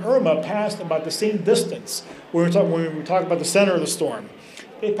 Matthew and Irma, passed about the same distance when we were talking about the center of the storm.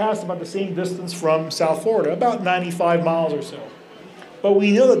 They passed about the same distance from South Florida, about 95 miles or so. But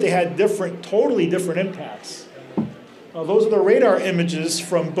we know that they had totally different impacts. Those are the radar images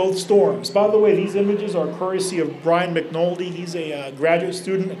from both storms. By the way, these images are courtesy of Brian McNulty. He's a graduate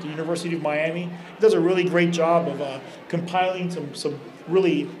student at the University of Miami. He does a really great job of compiling some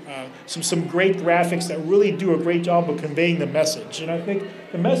great graphics that really do a great job of conveying the message. And I think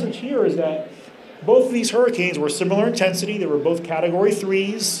the message here is that both of these hurricanes were similar intensity. They were both Category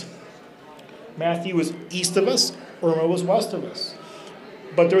 3s. Matthew was east of us. Irma was west of us.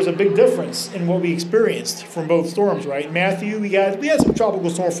 But there was a big difference in what we experienced from both storms, right? Matthew, we had some tropical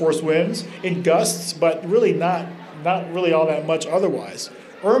storm force winds in gusts, but really not really all that much otherwise.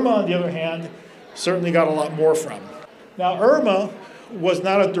 Irma, on the other hand, certainly got a lot more from. Now, Irma was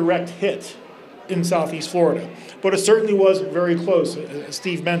not a direct hit in southeast Florida, but it certainly was very close, as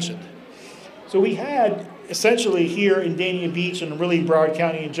Steve mentioned. So we had essentially here in Dania Beach and really Broward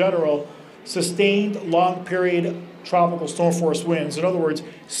County in general, sustained long period tropical storm force winds. In other words,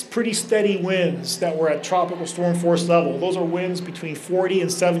 pretty steady winds that were at tropical storm force level. Those are winds between 40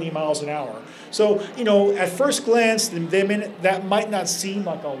 and 70 miles an hour. So, at first glance, that might not seem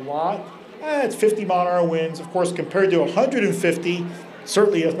like a lot. It's 50 mile an hour winds. Of course, compared to 150,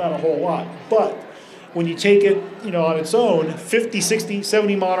 certainly it's not a whole lot. But when you take it, on its own, 50, 60,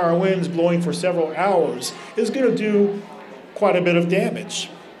 70 mile an hour winds blowing for several hours is going to do quite a bit of damage.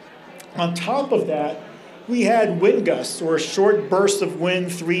 On top of that, we had wind gusts, or short bursts of wind,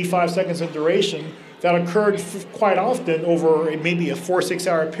 3-5 seconds in duration, that occurred quite often over maybe a 4-6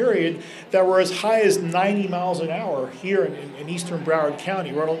 hour period that were as high as 90 miles an hour here in eastern Broward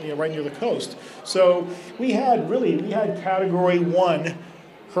County, right near the coast. So we had Category 1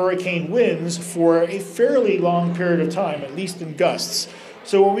 hurricane winds for a fairly long period of time, at least in gusts.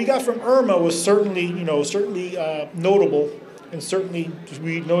 So what we got from Irma was certainly notable, and certainly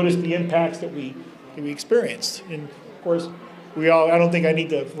we noticed the impacts that we experienced. And of course, I don't think I need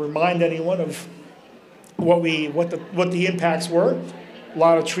to remind anyone of what the impacts were. A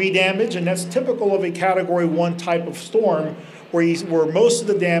lot of tree damage, and that's typical of a Category 1 type of storm, where most of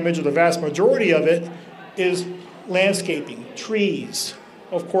the damage, or the vast majority of it, is landscaping, trees.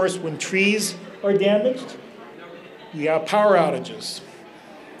 Of course, when trees are damaged, we have power outages.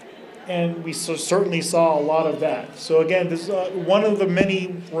 And we certainly saw a lot of that. So again, this is one of the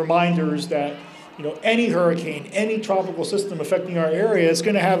many reminders that any hurricane, any tropical system affecting our area is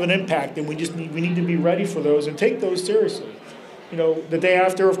going to have an impact, and we need to be ready for those and take those seriously. The day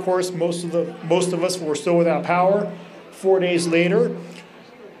after, of course, most of us were still without power. 4 days later,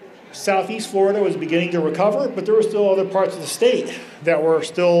 southeast Florida was beginning to recover, but there were still other parts of the state that were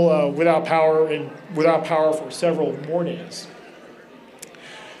still without power for several more days.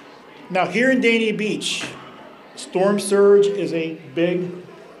 Now, here in Dania Beach, Storm surge is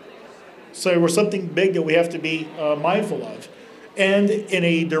something big that we have to be mindful of. And in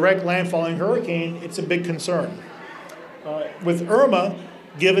a direct landfalling hurricane, it's a big concern. With Irma,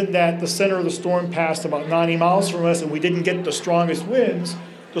 given that the center of the storm passed about 90 miles from us and we didn't get the strongest winds,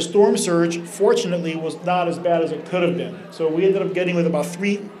 the storm surge, fortunately, was not as bad as it could have been. So we ended up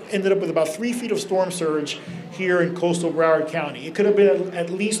with about 3 feet of storm surge here in coastal Broward County. It could have been at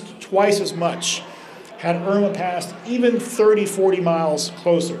least twice as much had Irma passed even 30, 40 miles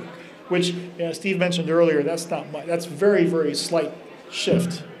closer, which Steve mentioned earlier, that's not much. That's very, very slight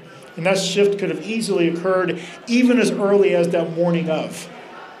shift. And that shift could have easily occurred even as early as that morning of.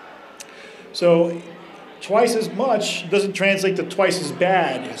 So twice as much doesn't translate to twice as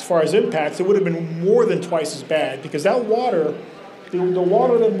bad as far as impacts. It would have been more than twice as bad because that water, the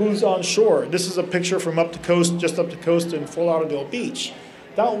water that moves on shore, this is a picture from just up the coast in Fort Lauderdale Beach.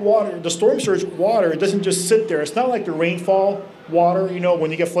 That water, the storm surge water, it doesn't just sit there. It's not like the rainfall water, when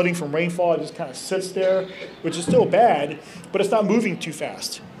you get flooding from rainfall, it just kind of sits there, which is still bad, but it's not moving too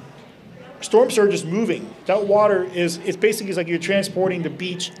fast. Storm surge is moving. That water it's basically like you're transporting the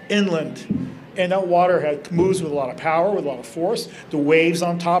beach inland. And that water moves with a lot of power, with a lot of force. The waves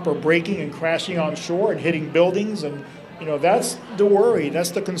on top are breaking and crashing on shore and hitting buildings. And, that's the worry.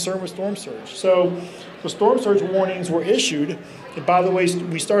 That's the concern with storm surge. So the storm surge warnings were issued. And by the way,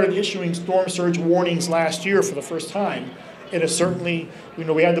 we started issuing storm surge warnings last year for the first time. And it certainly,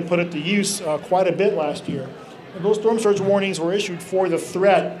 we had to put it to use quite a bit last year. And those storm surge warnings were issued for the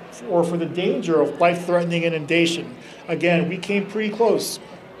threat or for the danger of life-threatening inundation. Again, we came pretty close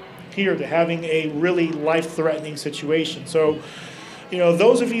here to having a really life-threatening situation. So,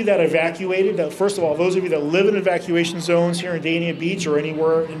 those of you that evacuated, first of all, those of you that live in evacuation zones here in Dania Beach or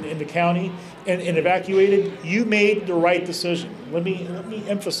anywhere in the county and evacuated, you made the right decision. Let me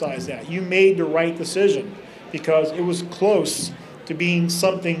emphasize that. You made the right decision because it was close to being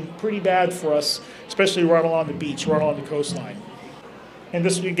something pretty bad for us, especially right along the beach, right along the coastline. And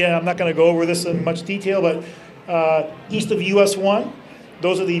this, again, I'm not going to go over this in much detail, but east of US 1,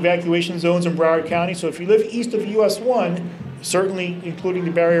 those are the evacuation zones in Broward County. So if you live east of US 1, certainly including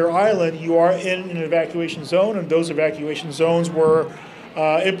the Barrier Island, you are in an evacuation zone, and those evacuation zones were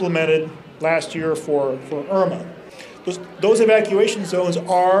implemented last year for Irma. Those evacuation zones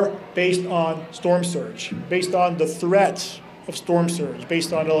are based on storm surge, based on the threat of storm surge,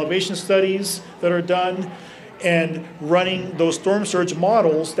 based on elevation studies that are done and running those storm surge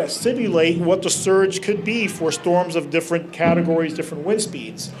models that simulate what the surge could be for storms of different categories, different wind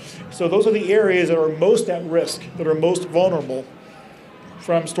speeds. So those are the areas that are most at risk, that are most vulnerable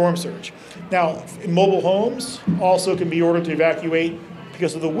from storm surge. Now, mobile homes also can be ordered to evacuate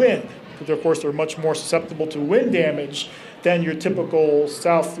because of the wind, because of course they're much more susceptible to wind damage than your typical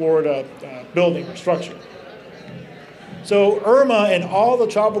South Florida building or structure. So Irma and all the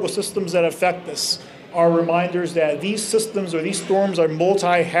tropical systems that affect us are reminders that these systems or these storms are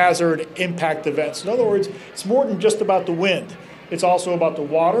multi-hazard impact events. In other words, it's more than just about the wind. It's also about the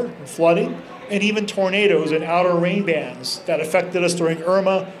water and flooding and even tornadoes and outer rain bands that affected us during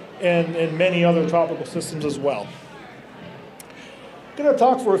Irma and many other tropical systems as well. I'm going to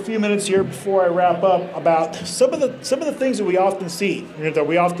talk for a few minutes here before I wrap up about some of the things that we often see, that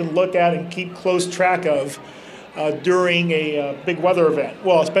we often look at and keep close track of during a big weather event.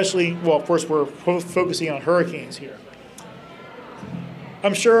 Well, of course, we're focusing on hurricanes here.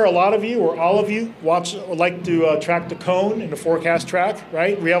 I'm sure a lot of you or all of you like to track the cone and the forecast track,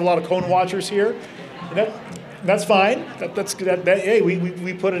 right? We have a lot of cone watchers here. And that's fine. Hey,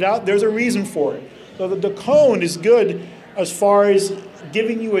 we put it out. There's a reason for it. So the cone is good as far as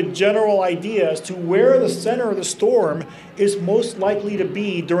giving you a general idea as to where the center of the storm is most likely to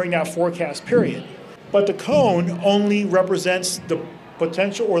be during that forecast period. But the cone only represents the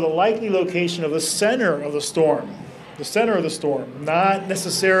potential or the likely location of the center of the storm. The center of the storm, not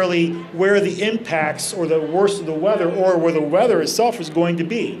necessarily where the impacts or the worst of the weather or where the weather itself is going to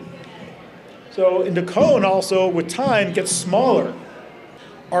be. So in the cone also, with time, gets smaller.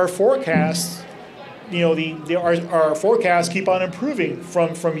 Our forecasts, our forecasts keep on improving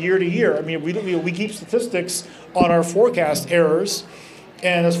from year to year. I mean, we keep statistics on our forecast errors.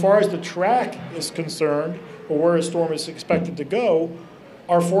 And as far as the track is concerned, or where a storm is expected to go,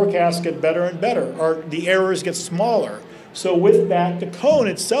 our forecasts get better and better. The errors get smaller. So with that, the cone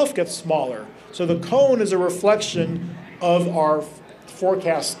itself gets smaller. So the cone is a reflection of our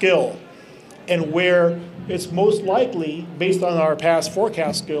forecast skill and where it's most likely, based on our past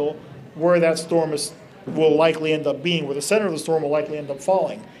forecast skill, where that storm is will likely end up being, where the center of the storm will likely end up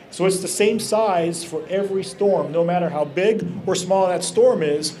falling. So it's the same size for every storm, no matter how big or small that storm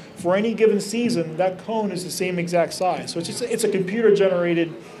is. For any given season, that cone is the same exact size. So it's a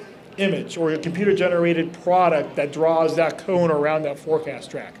computer-generated image or a computer-generated product that draws that cone around that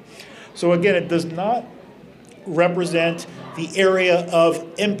forecast track. So again, it does not represent the area of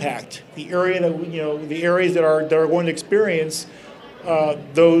impact, the area that the areas that are going to experience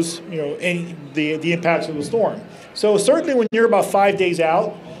those the impacts of the storm. So certainly when you're about 5 days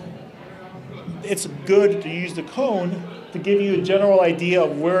out, it's good to use the cone to give you a general idea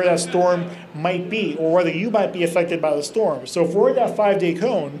of where that storm might be or whether you might be affected by the storm. So if we're in that 5-day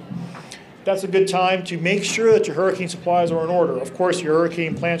cone, that's a good time to make sure that your hurricane supplies are in order. Of course, your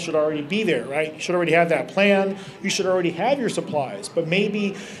hurricane plan should already be there, right? You should already have that plan. You should already have your supplies, but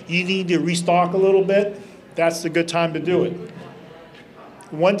maybe you need to restock a little bit. That's the good time to do it.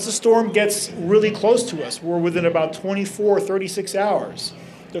 Once the storm gets really close to us, we're within about 24, 36 hours.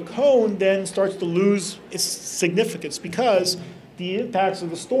 The cone then starts to lose its significance because the impacts of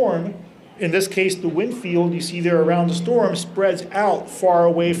the storm, in this case the wind field you see there around the storm, spreads out far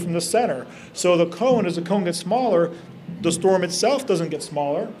away from the center. So the cone, as the cone gets smaller, the storm itself doesn't get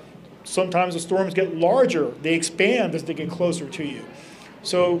smaller. Sometimes the storms get larger. They expand as they get closer to you.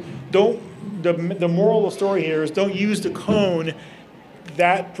 So the moral of the story here is don't use the cone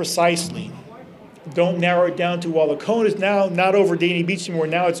that precisely. Don't narrow it down to, well, the cone is now not over Dania Beach anymore,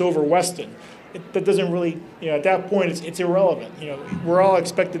 now it's over Weston. That doesn't really, at that point, it's irrelevant. We're all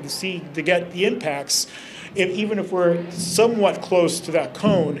expected to get the impacts, even if we're somewhat close to that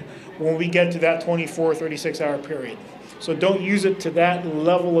cone when we get to that 24, 36-hour period. So don't use it to that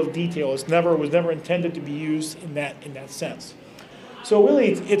level of detail. It was never intended to be used in that sense. So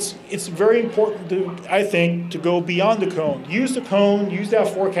really, it's very important, I think, to go beyond the cone. Use the cone, use that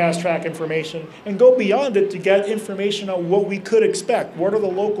forecast track information, and go beyond it to get information on what we could expect. What are the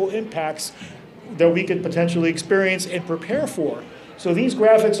local impacts that we could potentially experience and prepare for? So these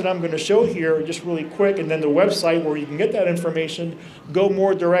graphics that I'm going to show here are just really quick, and then the website where you can get that information go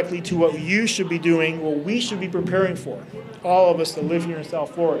more directly to what you should be doing, what we should be preparing for, all of us that live here in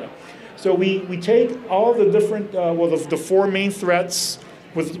South Florida. So we take all the different, the four main threats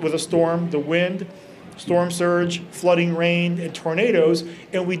with a storm, the wind, storm surge, flooding, rain, and tornadoes,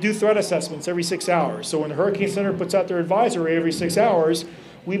 and we do threat assessments every 6 hours. So when the Hurricane Center puts out their advisory every 6 hours,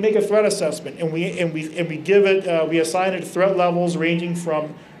 we make a threat assessment, and we give it, we assign it threat levels ranging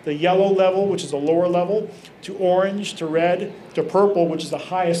from the yellow level, which is the lower level, to orange, to red, to purple, which is the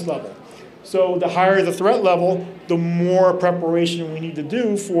highest level. So the higher the threat level, the more preparation we need to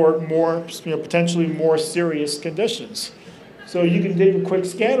do for more, potentially more serious conditions. So you can take a quick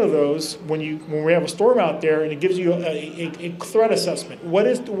scan of those when we have a storm out there, and it gives you a threat assessment. What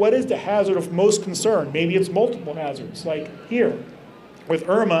is the hazard of most concern? Maybe it's multiple hazards, like here. With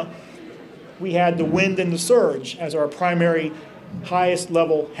Irma, we had the wind and the surge as our primary highest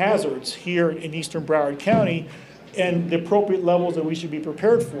level hazards here in eastern Broward County, and the appropriate levels that we should be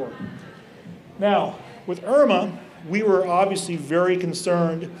prepared for. Now, with Irma, we were obviously very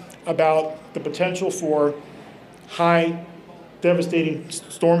concerned about the potential for high, devastating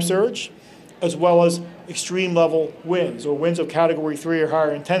storm surge, as well as extreme level winds, or winds of Category 3 or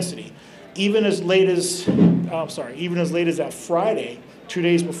higher intensity. Even as late as that Friday, 2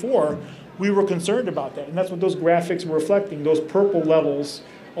 days before, we were concerned about that, and that's what those graphics were reflecting. Those purple levels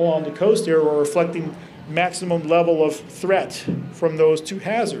along the coast there were reflecting maximum level of threat from those two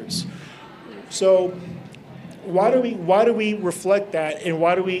hazards. So why do we reflect that, and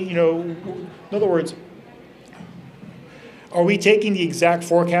why do we, in other words, are we taking the exact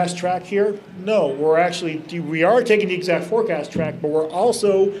forecast track here? No, we are taking the exact forecast track, but we're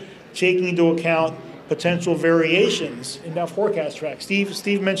also taking into account potential variations in that forecast track.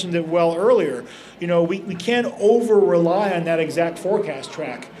 Steve mentioned it well earlier. We can't over-rely on that exact forecast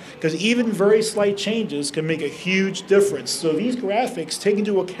track, because even very slight changes can make a huge difference. So these graphics take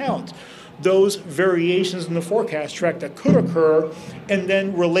into account those variations in the forecast track that could occur, and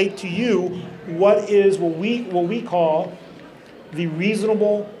then relate to you what we call the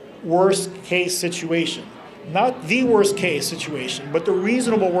reasonable worst case situation. Not the worst case situation, but the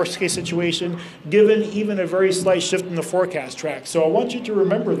reasonable worst case situation given even a very slight shift in the forecast track. So I want you to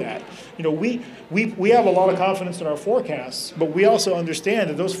remember that. We have a lot of confidence in our forecasts, but we also understand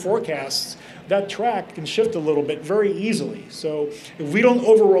that those forecasts, that track can shift a little bit very easily. So if we don't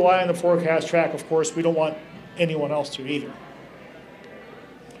over-rely on the forecast track, of course, we don't want anyone else to either.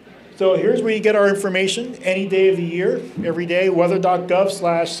 So here's where you get our information any day of the year, every day,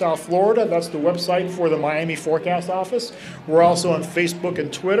 weather.gov/South Florida. That's the website for the Miami Forecast Office. We're also on Facebook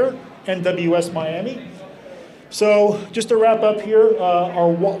and Twitter, NWS Miami. So just to wrap up here, our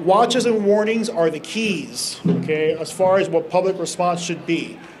watches and warnings are the keys, okay, as far as what public response should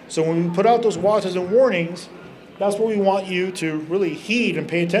be. So when we put out those watches and warnings, that's what we want you to really heed and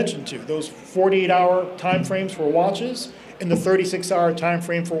pay attention to, those 48-hour time frames for watches and the 36-hour time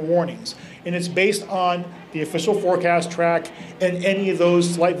frame for warnings. And it's based on the official forecast track, and any of those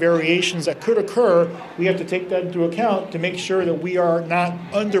slight variations that could occur, we have to take that into account to make sure that we are not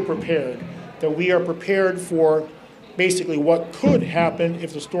underprepared, that we are prepared for basically what could happen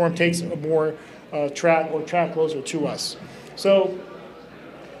if the storm takes a more track closer to us. So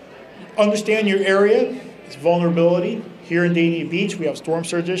understand your area, its vulnerability. Here in Dania Beach, we have storm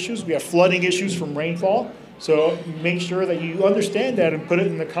surge issues, we have flooding issues from rainfall. So make sure that you understand that and put it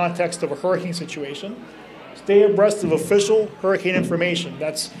in the context of a hurricane situation. Stay abreast of official hurricane information.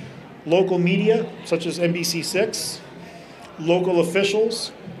 That's local media, such as NBC6, local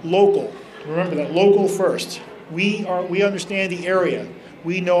officials, local. Remember that, local first. We understand the area.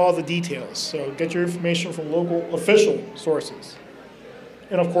 We know all the details. So get your information from local official sources.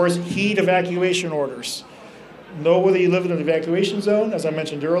 And of course, heed evacuation orders. Know whether you live in an evacuation zone, as I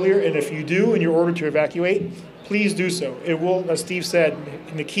mentioned earlier, and if you do and you're ordered to evacuate, please do so. It will, as Steve said,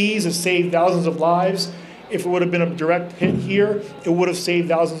 in the Keys has saved thousands of lives. If it would have been a direct hit here, it would have saved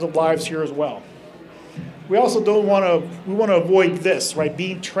thousands of lives here as well. We also we want to avoid this, right?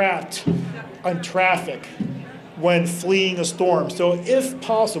 Being trapped on traffic when fleeing a storm. So if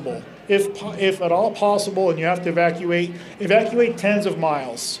possible, if at all possible, and you have to evacuate tens of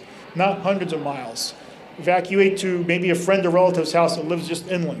miles, not hundreds of miles. Evacuate to maybe a friend or relative's house that lives just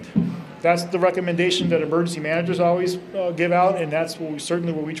inland. That's the recommendation that emergency managers always give out, and that's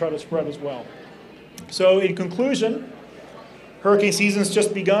certainly what we try to spread as well. So in conclusion, hurricane season's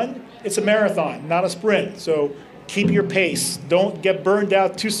just begun. It's a marathon, not a sprint. So keep your pace. Don't get burned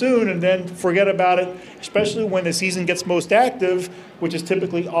out too soon and then forget about it, especially when the season gets most active, which is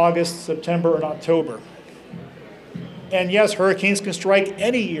typically August, September, and October. And yes, hurricanes can strike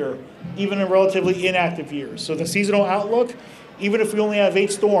any year, even in relatively inactive years. So the seasonal outlook, even if we only have 8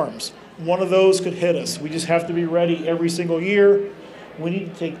 storms, one of those could hit us. We just have to be ready every single year. We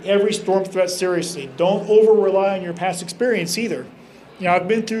need to take every storm threat seriously. Don't over-rely on your past experience either. You know, I've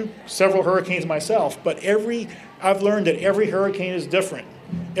been through several hurricanes myself, but I've learned that every hurricane is different.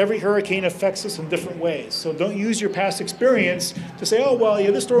 Every hurricane affects us in different ways. So don't use your past experience to say, oh, well,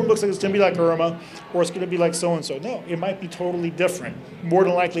 yeah, this storm looks like it's going to be like Irma, or it's going to be like so-and-so. No, it might be totally different. More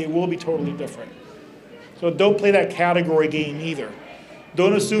than likely, it will be totally different. So don't play that category game either.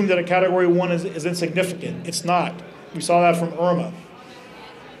 Don't assume that a Category 1 is insignificant. It's not. We saw that from Irma.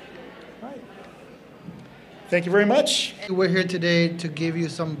 Thank you very much. We're here today to give you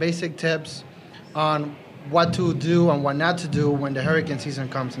some basic tips on what to do and what not to do when the hurricane season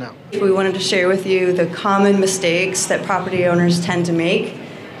comes now. We wanted to share with you the common mistakes that property owners tend to make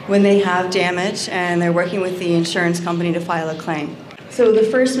when they have damage and they're working with the insurance company to file a claim. So the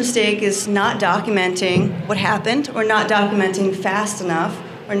first mistake is not documenting what happened, or not documenting fast enough,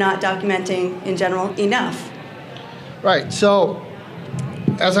 or not documenting in general enough. Right, so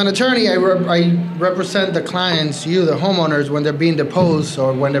as an attorney, I represent the clients, the homeowners, when they're being deposed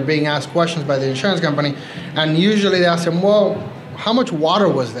or when they're being asked questions by the insurance company. And usually they ask them, well, how much water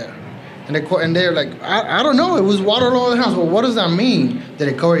was there? And they're like, I don't know, it was water all over the house. Well, what does that mean? Did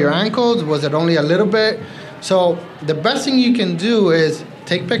it cover your ankles? Was it only a little bit? So the best thing you can do is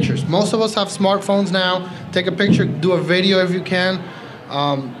take pictures. Most of us have smartphones now. Take a picture, do a video if you can.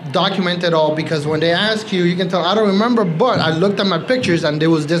 Document it all, because when they ask you, you can tell, I don't remember, but I looked at my pictures and there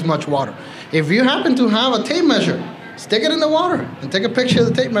was this much water. If you happen to have a tape measure, stick it in the water and take a picture of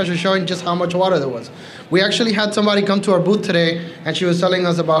the tape measure showing just how much water there was. We actually had somebody come to our booth today and she was telling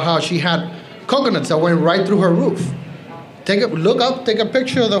us about how she had coconuts that went right through her roof. Look up, take a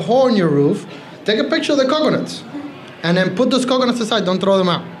picture of the hole in your roof, take a picture of the coconuts, and then put those coconuts aside, don't throw them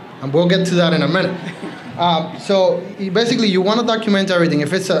out. And we'll get to that in a minute. So basically, you want to document everything.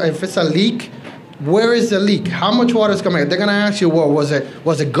 If it's a leak, where is the leak? How much water is coming? They're gonna ask you, well, was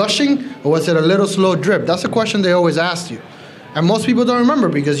it gushing or was it a little slow drip? That's a question they always ask you, and most people don't remember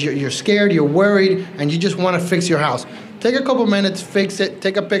because you're scared, you're worried, and you just want to fix your house. Take a couple minutes, fix it,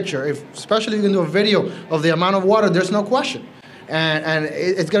 take a picture. Especially if you can do a video of the amount of water, there's no question, and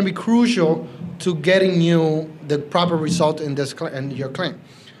it's gonna be crucial to getting you the proper result in your claim.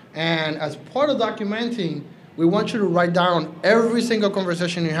 And as part of documenting, we want you to write down every single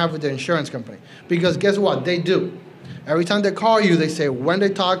conversation you have with the insurance company. Because guess what? They do. Every time they call you, they say when they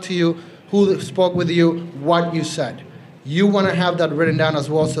talk to you, who spoke with you, what you said. You want to have that written down as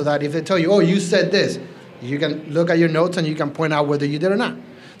well, so that if they tell you, oh, you said this, you can look at your notes and you can point out whether you did or not.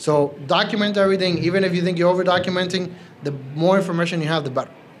 So document everything. Even if you think you're over-documenting, the more information you have, the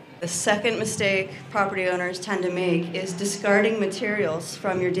better. The second mistake property owners tend to make is discarding materials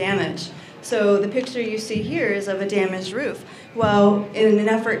from your damage. So the picture you see here is of a damaged roof. Well, in an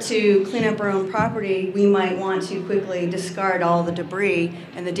effort to clean up our own property, we might want to quickly discard all the debris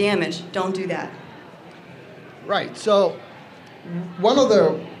and the damage. Don't do that. Right. So one of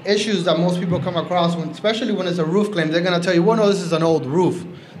the issues that most people come across, especially when it's a roof claim, they're going to tell you, well, no, this is an old roof.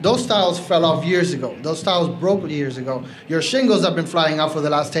 Those tiles fell off years ago. Those tiles broke years ago. Your shingles have been flying out for the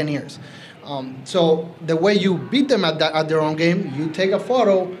last 10 years. So the way you beat them at their own game, you take a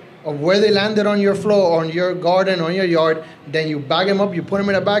photo of where they landed on your floor, on your garden, on your yard, then you bag them up, you put them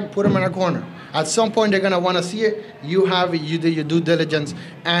in a bag, put them in a corner. At some point, they're going to want to see it. You have it, you do your due diligence,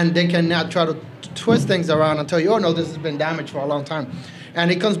 and they cannot try to twist things around and tell you, oh, no, this has been damaged for a long time. And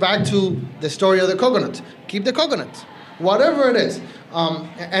it comes back to the story of the coconuts. Keep the coconuts, whatever it is.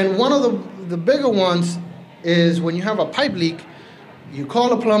 And one of the bigger ones is when you have a pipe leak, you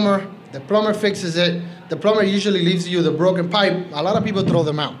call a plumber, the plumber fixes it, the plumber usually leaves you the broken pipe. A lot of people throw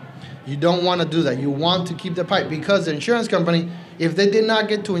them out. You don't want to do that. You want to keep the pipe, because the insurance company, if they did not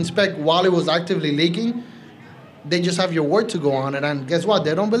get to inspect while it was actively leaking, they just have your word to go on it, and guess what?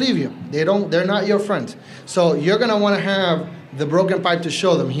 They don't believe you. They're not your friends. So you're gonna want to have the broken pipe to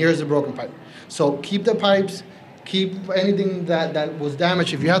show them, here's the broken pipe. So keep the pipes, keep anything that was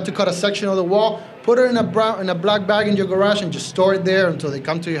damaged. If you have to cut a section of the wall, put it in a black bag in your garage and just store it there until they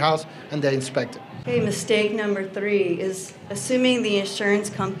come to your house and they inspect it. Okay, mistake number 3 is assuming the insurance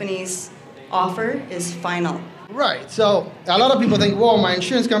company's offer is final. Right. So a lot of people think, well, my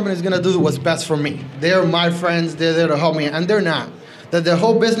insurance company is going to do what's best for me. They're my friends. They're there to help me. And they're not. That the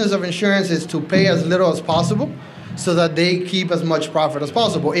whole business of insurance is to pay as little as possible so that they keep as much profit as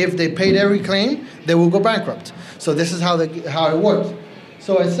possible. If they paid every claim, they will go bankrupt. So this is how it works.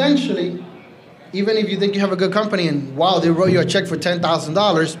 So essentially, even if you think you have a good company and, wow, they wrote you a check for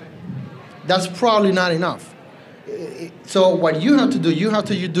 $10,000, that's probably not enough. So what you have to do, you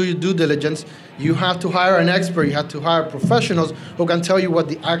do your due diligence. You have to hire an expert. You have to hire professionals who can tell you what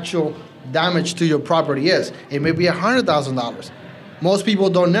the actual damage to your property is. It may be $100,000. Most people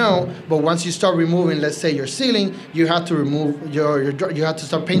don't know, but once you start removing, let's say, your ceiling, you have to remove you have to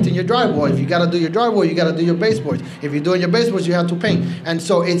start painting your drywall. If you got to do your drywall, you got to do your baseboards. If you're doing your baseboards, you have to paint. And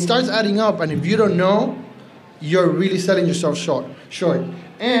so it starts adding up, and if you don't know, you're really selling yourself short.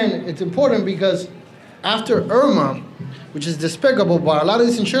 And it's important because after Irma, which is despicable, but a lot of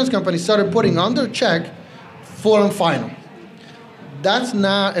these insurance companies started putting on their check full and final. That's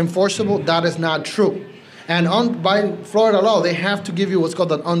not enforceable. That is not true. And by Florida law, they have to give you what's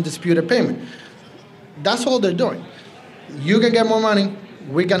called an undisputed payment. That's all they're doing. You can get more money.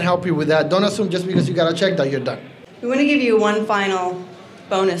 We can help you with that. Don't assume just because you got a check that you're done. We want to give you one final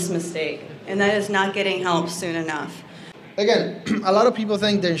bonus mistake, and that is not getting help soon enough. Again, a lot of people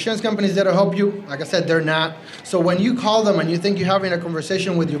think the insurance companies there to help you. Like I said, they're not. So when you call them and you think you're having a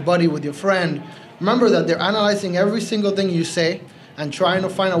conversation with your buddy, with your friend, remember that they're analyzing every single thing you say and trying to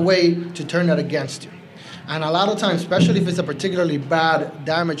find a way to turn that against you. And a lot of times, especially if it's a particularly bad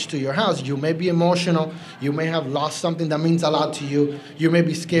damage to your house, you may be emotional, you may have lost something that means a lot to you, you may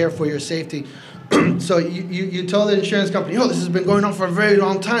be scared for your safety. So you tell the insurance company, oh, this has been going on for a very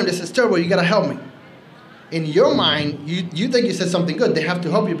long time, this is terrible, you gotta help me. In your mind, you think you said something good. They have to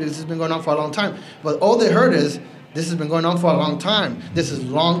help you because it's been going on for a long time. But all they heard is, this has been going on for a long time. This is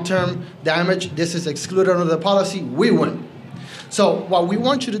long-term damage. This is excluded under the policy. We win. So what we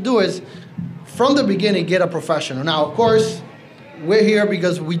want you to do is, from the beginning, get a professional. Now, of course, we're here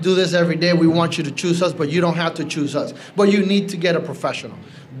because we do this every day. We want you to choose us, but you don't have to choose us. But you need to get a professional.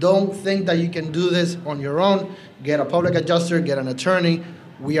 Don't think that you can do this on your own. Get a public adjuster, get an attorney.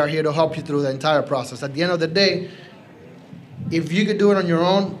 We are here to help you through the entire process. At the end of the day, if you could do it on your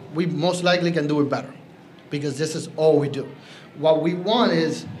own, we most likely can do it better because this is all we do. What we want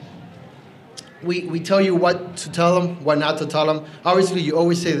is we tell you what to tell them, what not to tell them. Obviously, you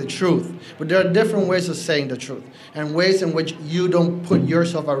always say the truth, but there are different ways of saying the truth and ways in which you don't put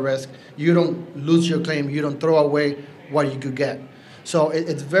yourself at risk, you don't lose your claim, you don't throw away what you could get. So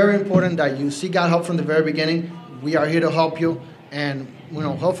it's very important that you seek out help from the very beginning. We are here to help you. And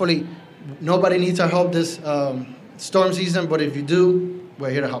hopefully nobody needs our help this storm season, but if you do, we're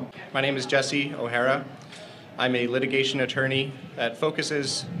here to help. My name is Jesse O'Hara. I'm a litigation attorney that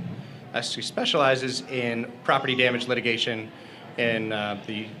specializes in property damage litigation in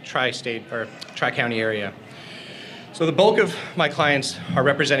the tri-state or tri-county area. So the bulk of my clients are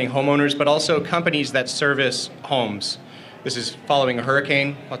representing homeowners, but also companies that service homes. This is following a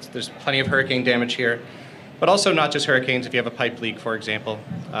hurricane. There's plenty of hurricane damage here, but also not just hurricanes. If you have a pipe leak, for example,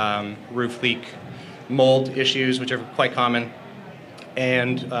 roof leak, mold issues, which are quite common,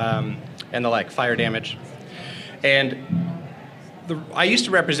 and the like, fire damage. And I used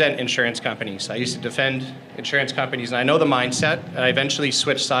to represent insurance companies. I used to defend insurance companies, and I know the mindset. And I eventually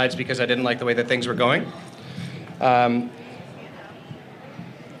switched sides because I didn't like the way that things were going.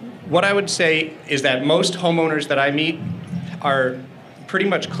 What I would say is that most homeowners that I meet are pretty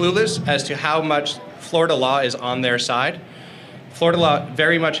much clueless as to how much Florida law is on their side. Florida law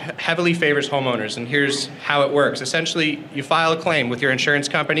very much heavily favors homeowners, and here's how it works. Essentially, you file a claim with your insurance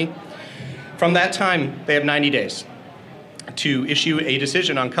company. From that time, they have 90 days to issue a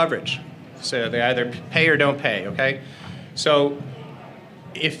decision on coverage. So they either pay or don't pay, okay? So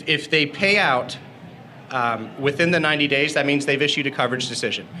if they pay out within the 90 days, that means they've issued a coverage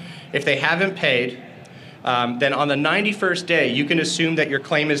decision. If they haven't paid, then on the 91st day, you can assume that your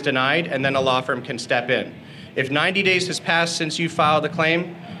claim is denied, and then a law firm can step in. If 90 days has passed since you filed the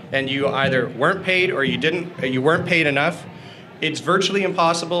claim, and you either weren't paid or you weren't paid enough, it's virtually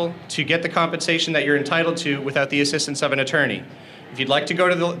impossible to get the compensation that you're entitled to without the assistance of an attorney. If you'd like to go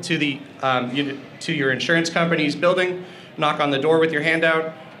to your insurance company's building, knock on the door with your hand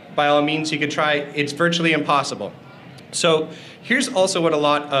out, by all means, you could try. It's virtually impossible. So here's also what a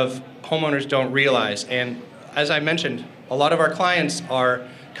lot of homeowners don't realize. And as I mentioned, a lot of our clients are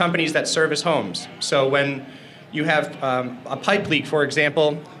companies that service homes. So when you have a pipe leak, for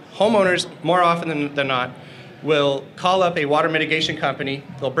example, homeowners, more often than not, will call up a water mitigation company.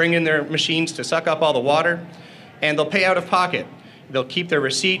 They'll bring in their machines to suck up all the water, and they'll pay out of pocket. They'll keep their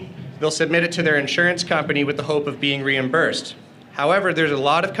receipt. They'll submit it to their insurance company with the hope of being reimbursed. However, there's a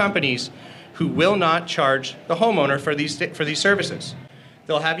lot of companies who will not charge the homeowner for these services.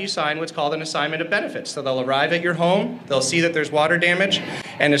 They'll have you sign what's called an assignment of benefits. So they'll arrive at your home, they'll see that there's water damage,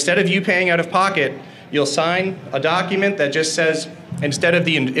 and instead of you paying out of pocket, you'll sign a document that just says, instead of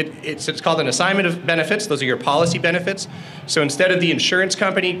it's called an assignment of benefits, those are your policy benefits. So instead of the insurance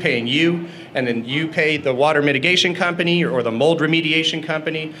company paying you, and then you pay the water mitigation company or the mold remediation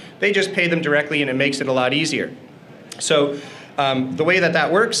company, they just pay them directly, and it makes it a lot easier. So the way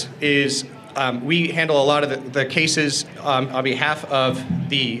that works is we handle a lot of the cases on behalf of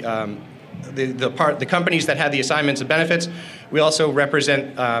the companies that have the assignments of benefits. We also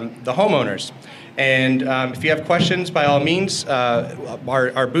represent the homeowners. And if you have questions, by all means,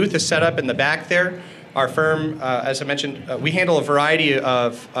 our booth is set up in the back there. Our firm, as I mentioned, we handle a variety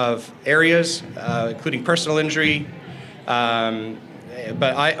of areas, including personal injury,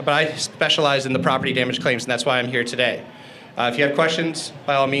 but I specialize in the property damage claims, and that's why I'm here today. If you have questions,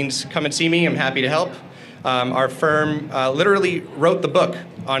 by all means, come and see me. I'm happy to help. Our firm literally wrote the book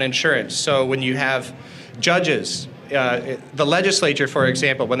on insurance. So when you have judges, the legislature, for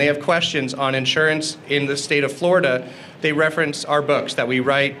example, when they have questions on insurance in the state of Florida, they reference our books that we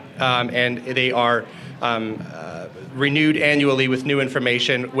write, and they are renewed annually with new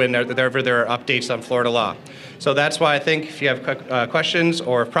information whenever there are updates on Florida law. So that's why I think if you have questions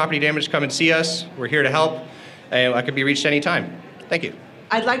or property damage, come and see us. We're here to help, and I could be reached anytime. Thank you.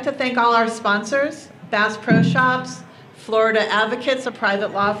 I'd like to thank all our sponsors, Bass Pro Shops, Florida Advocates, a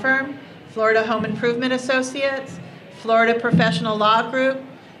private law firm, Florida Home Improvement Associates, Florida Professional Law Group,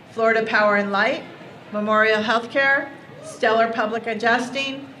 Florida Power and Light, Memorial Healthcare, Stellar Public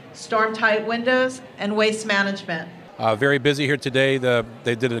Adjusting, Storm Tight Windows, and Waste Management. Very busy here today.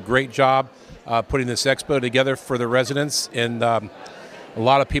 They did a great job putting this expo together for the residents, and a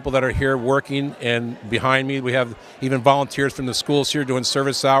lot of people that are here working. And behind me, we have even volunteers from the schools here doing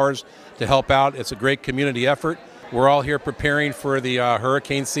service hours to help out. It's a great community effort. We're all here preparing for the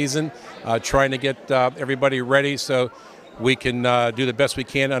hurricane season, trying to get everybody ready so we can do the best we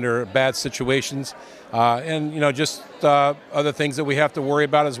can under bad situations. And, just other things that we have to worry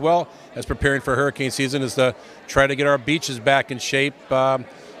about as well as preparing for hurricane season is to try to get our beaches back in shape.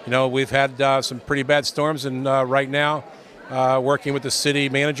 We've had some pretty bad storms, and right now, working with the city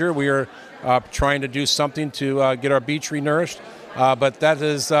manager, we are trying to do something to get our beach renourished. But that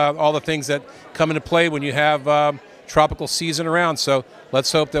is all the things that come into play when you have tropical season around. So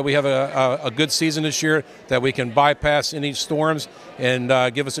let's hope that we have a good season this year, that we can bypass any storms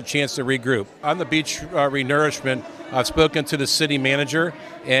and give us a chance to regroup. On the beach renourishment, I've spoken to the city manager,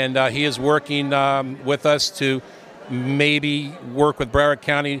 and he is working with us to maybe work with Broward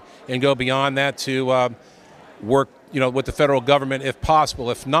County and go beyond that to work with the federal government if possible.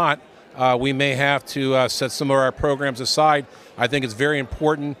 If not, we may have to set some of our programs aside. I think it's very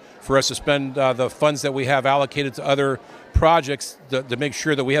important for us to spend the funds that we have allocated to other projects to make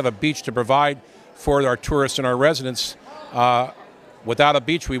sure that we have a beach to provide for our tourists and our residents. Without a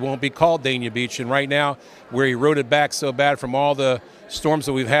beach, we won't be called Dania Beach. And right now, we're eroded back so bad from all the storms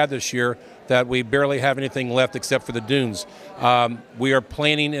that we've had this year that we barely have anything left except for the dunes. We are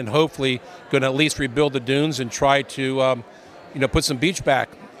planning and hopefully going to at least rebuild the dunes and try to, put some beach back.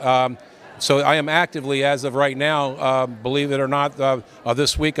 So I am actively, as of right now, believe it or not,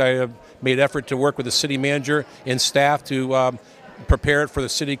 this week I have made effort to work with the city manager and staff to prepare it for the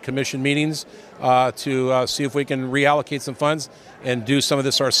city commission meetings to see if we can reallocate some funds and do some of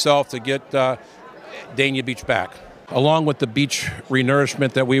this ourselves to get Dania Beach back. Along with the beach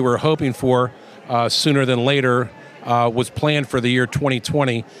renourishment that we were hoping for sooner than later was planned for the year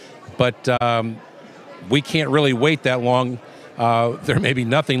 2020, but we can't really wait that long. There may be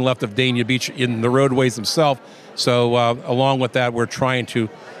nothing left of Dania Beach in the roadways themselves, so along with that we're trying to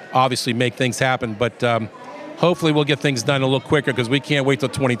obviously make things happen, but hopefully we'll get things done a little quicker because we can't wait till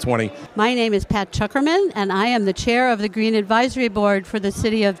 2020. My name is Pat Chuckerman, and I am the chair of the Green Advisory Board for the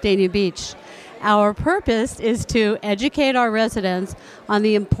City of Dania Beach. Our purpose is to educate our residents on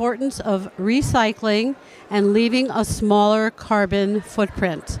the importance of recycling and leaving a smaller carbon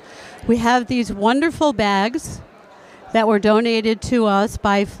footprint. We have these wonderful bags that were donated to us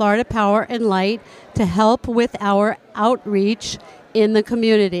by Florida Power and Light to help with our outreach in the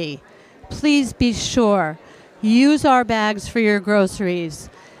community. Please be sure, use our bags for your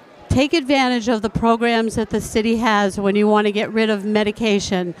groceries. Take advantage of the programs that the city has when you want to get rid of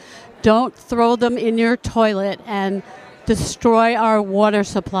medication. Don't throw them in your toilet and destroy our water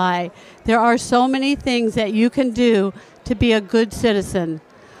supply. There are so many things that you can do to be a good citizen.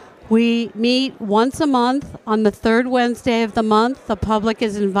 We meet once a month on the third Wednesday of the month. The public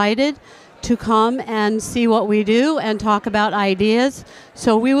is invited to come and see what we do and talk about ideas.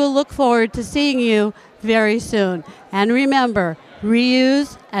 So we will look forward to seeing you very soon. And remember,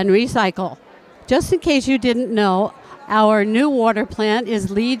 reuse and recycle. Just in case you didn't know, our new water plant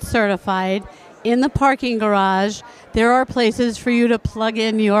is LEED certified. In the parking garage, there are places for you to plug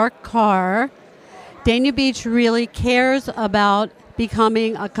in your car. Dania Beach really cares about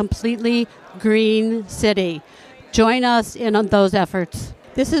becoming a completely green city. Join us in those efforts.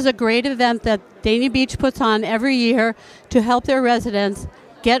 This is a great event that Dania Beach puts on every year to help their residents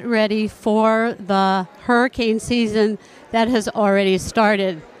get ready for the hurricane season that has already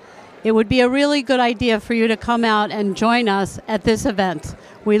started. It would be a really good idea for you to come out and join us at this event.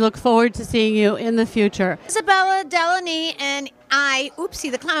 We look forward to seeing you in the future. Isabella Delaney and I,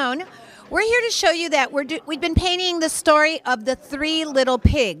 Oopsie the Clown, we're here to show you that we've been painting the story of the Three Little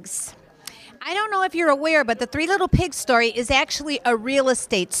Pigs. I don't know if you're aware, but the Three Little Pigs story is actually a real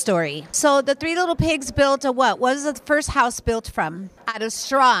estate story. So the Three Little Pigs built a what? What was the first house built from? Out of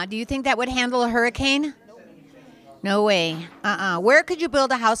straw. Do you think that would handle a hurricane? No way. Where could you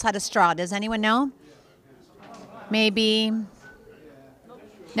build a house out of straw? Does anyone know? Maybe.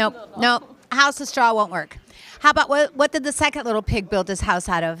 Nope. A house of straw won't work. How about what did the second little pig build his house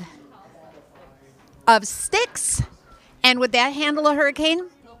out of? Of sticks. And would that handle a hurricane?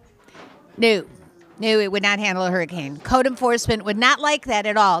 No, it would not handle a hurricane. Code enforcement would not like that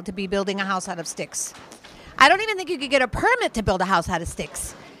at all, to be building a house out of sticks. I don't even think you could get a permit to build a house out of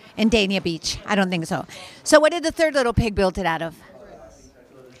sticks in Dania Beach. I don't think so. So what did the third little pig build it out of?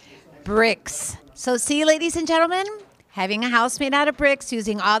 Bricks. So see, ladies and gentlemen, having a house made out of bricks,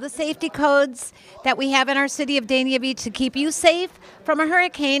 using all the safety codes that we have in our city of Dania Beach to keep you safe from a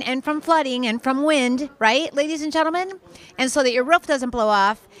hurricane and from flooding and from wind, right, ladies and gentlemen? And so that your roof doesn't blow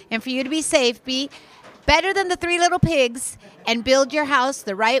off, and for you to be safe, be better than the Three Little Pigs and build your house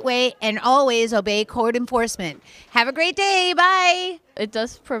the right way and always obey code enforcement. Have a great day. Bye. It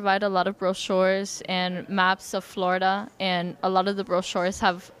does provide a lot of brochures and maps of Florida, and a lot of the brochures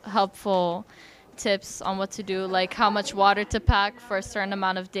have helpful tips on what to do, like how much water to pack for a certain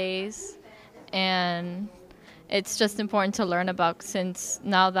amount of days. And it's just important to learn about, since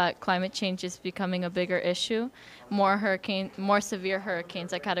now that climate change is becoming a bigger issue, more severe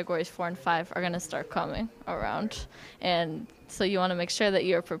hurricanes at categories 4 and 5 are going to start coming around. And so you want to make sure that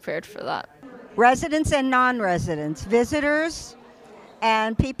you're prepared for that. Residents and non-residents, visitors,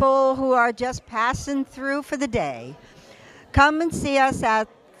 and people who are just passing through for the day, come and see us at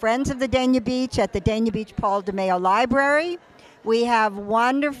Friends of the Dania Beach at the Dania Beach Paul DeMeo Library. We have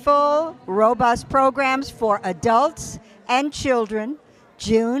wonderful, robust programs for adults and children.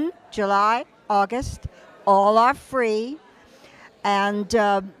 June, July, August, all are free. And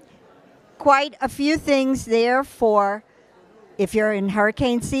quite a few things there for if you're in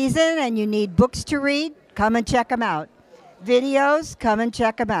hurricane season and you need books to read, come and check them out. videos, come and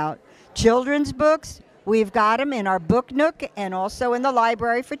check them out. Children's books, we've got them in our book nook and also in the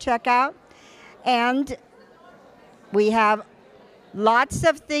library for checkout. And we have lots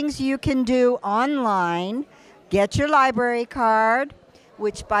of things you can do online. Get your library card,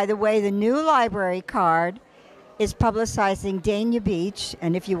 which, by the way, the new library card is publicizing Dania Beach,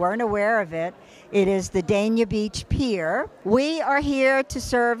 and if you weren't aware of it, it is the Dania Beach Pier. We are here to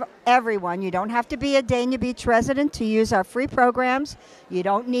serve everyone. You don't have to be a Dania Beach resident to use our free programs. You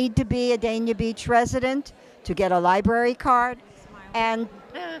don't need to be a Dania Beach resident to get a library card. And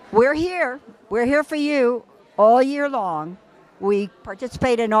we're here. We're here for you all year long. We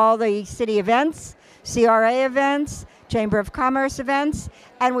participate in all the city events, CRA events, Chamber of Commerce events,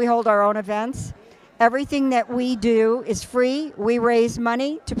 and we hold our own events. Everything that we do is free. We raise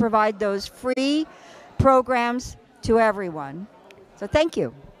money to provide those free programs to everyone. So thank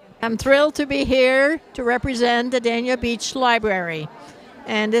you. I'm thrilled to be here to represent the Dania Beach Library.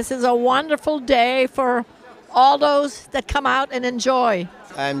 And this is a wonderful day for all those that come out and enjoy.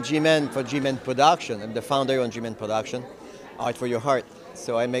 I'm G-Man for G-Man Production. I'm the founder on G-Man Production, Art for Your Heart.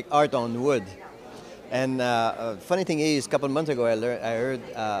 So I make art on wood. And funny thing is, a couple months ago, I heard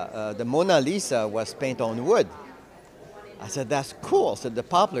the Mona Lisa was painted on wood. I said, that's cool. So the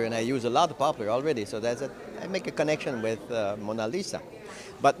poplar, and I use a lot of poplar already. So that's it. I make a connection with Mona Lisa.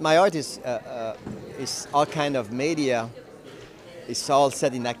 But my art is all kind of media. It's all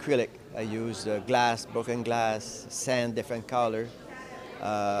set in acrylic. I use glass, broken glass, sand, different color,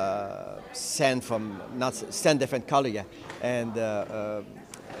 sand different color, yeah, and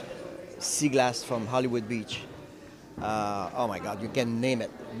sea glass from Hollywood Beach. Oh my God, you can name it.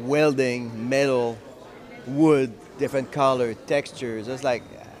 Welding, metal, wood, different color, textures. It's like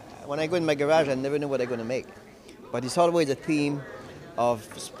when I go in my garage, I never know what I'm going to make. But it's always a theme of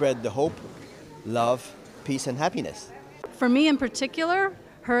spread the hope, love, peace, and happiness. For me in particular,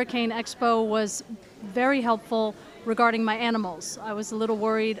 Hurricane Expo was very helpful regarding my animals. I was a little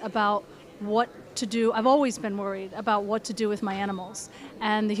worried about what to do. I've always been worried about what to do with my animals.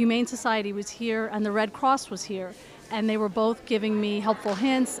 And the Humane Society was here and the Red Cross was here. And they were both giving me helpful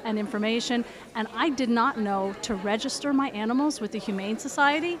hints and information. And I did not know to register my animals with the Humane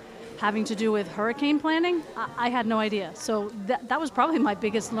Society having to do with hurricane planning. I had no idea. So that was probably my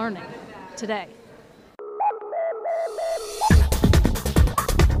biggest learning today.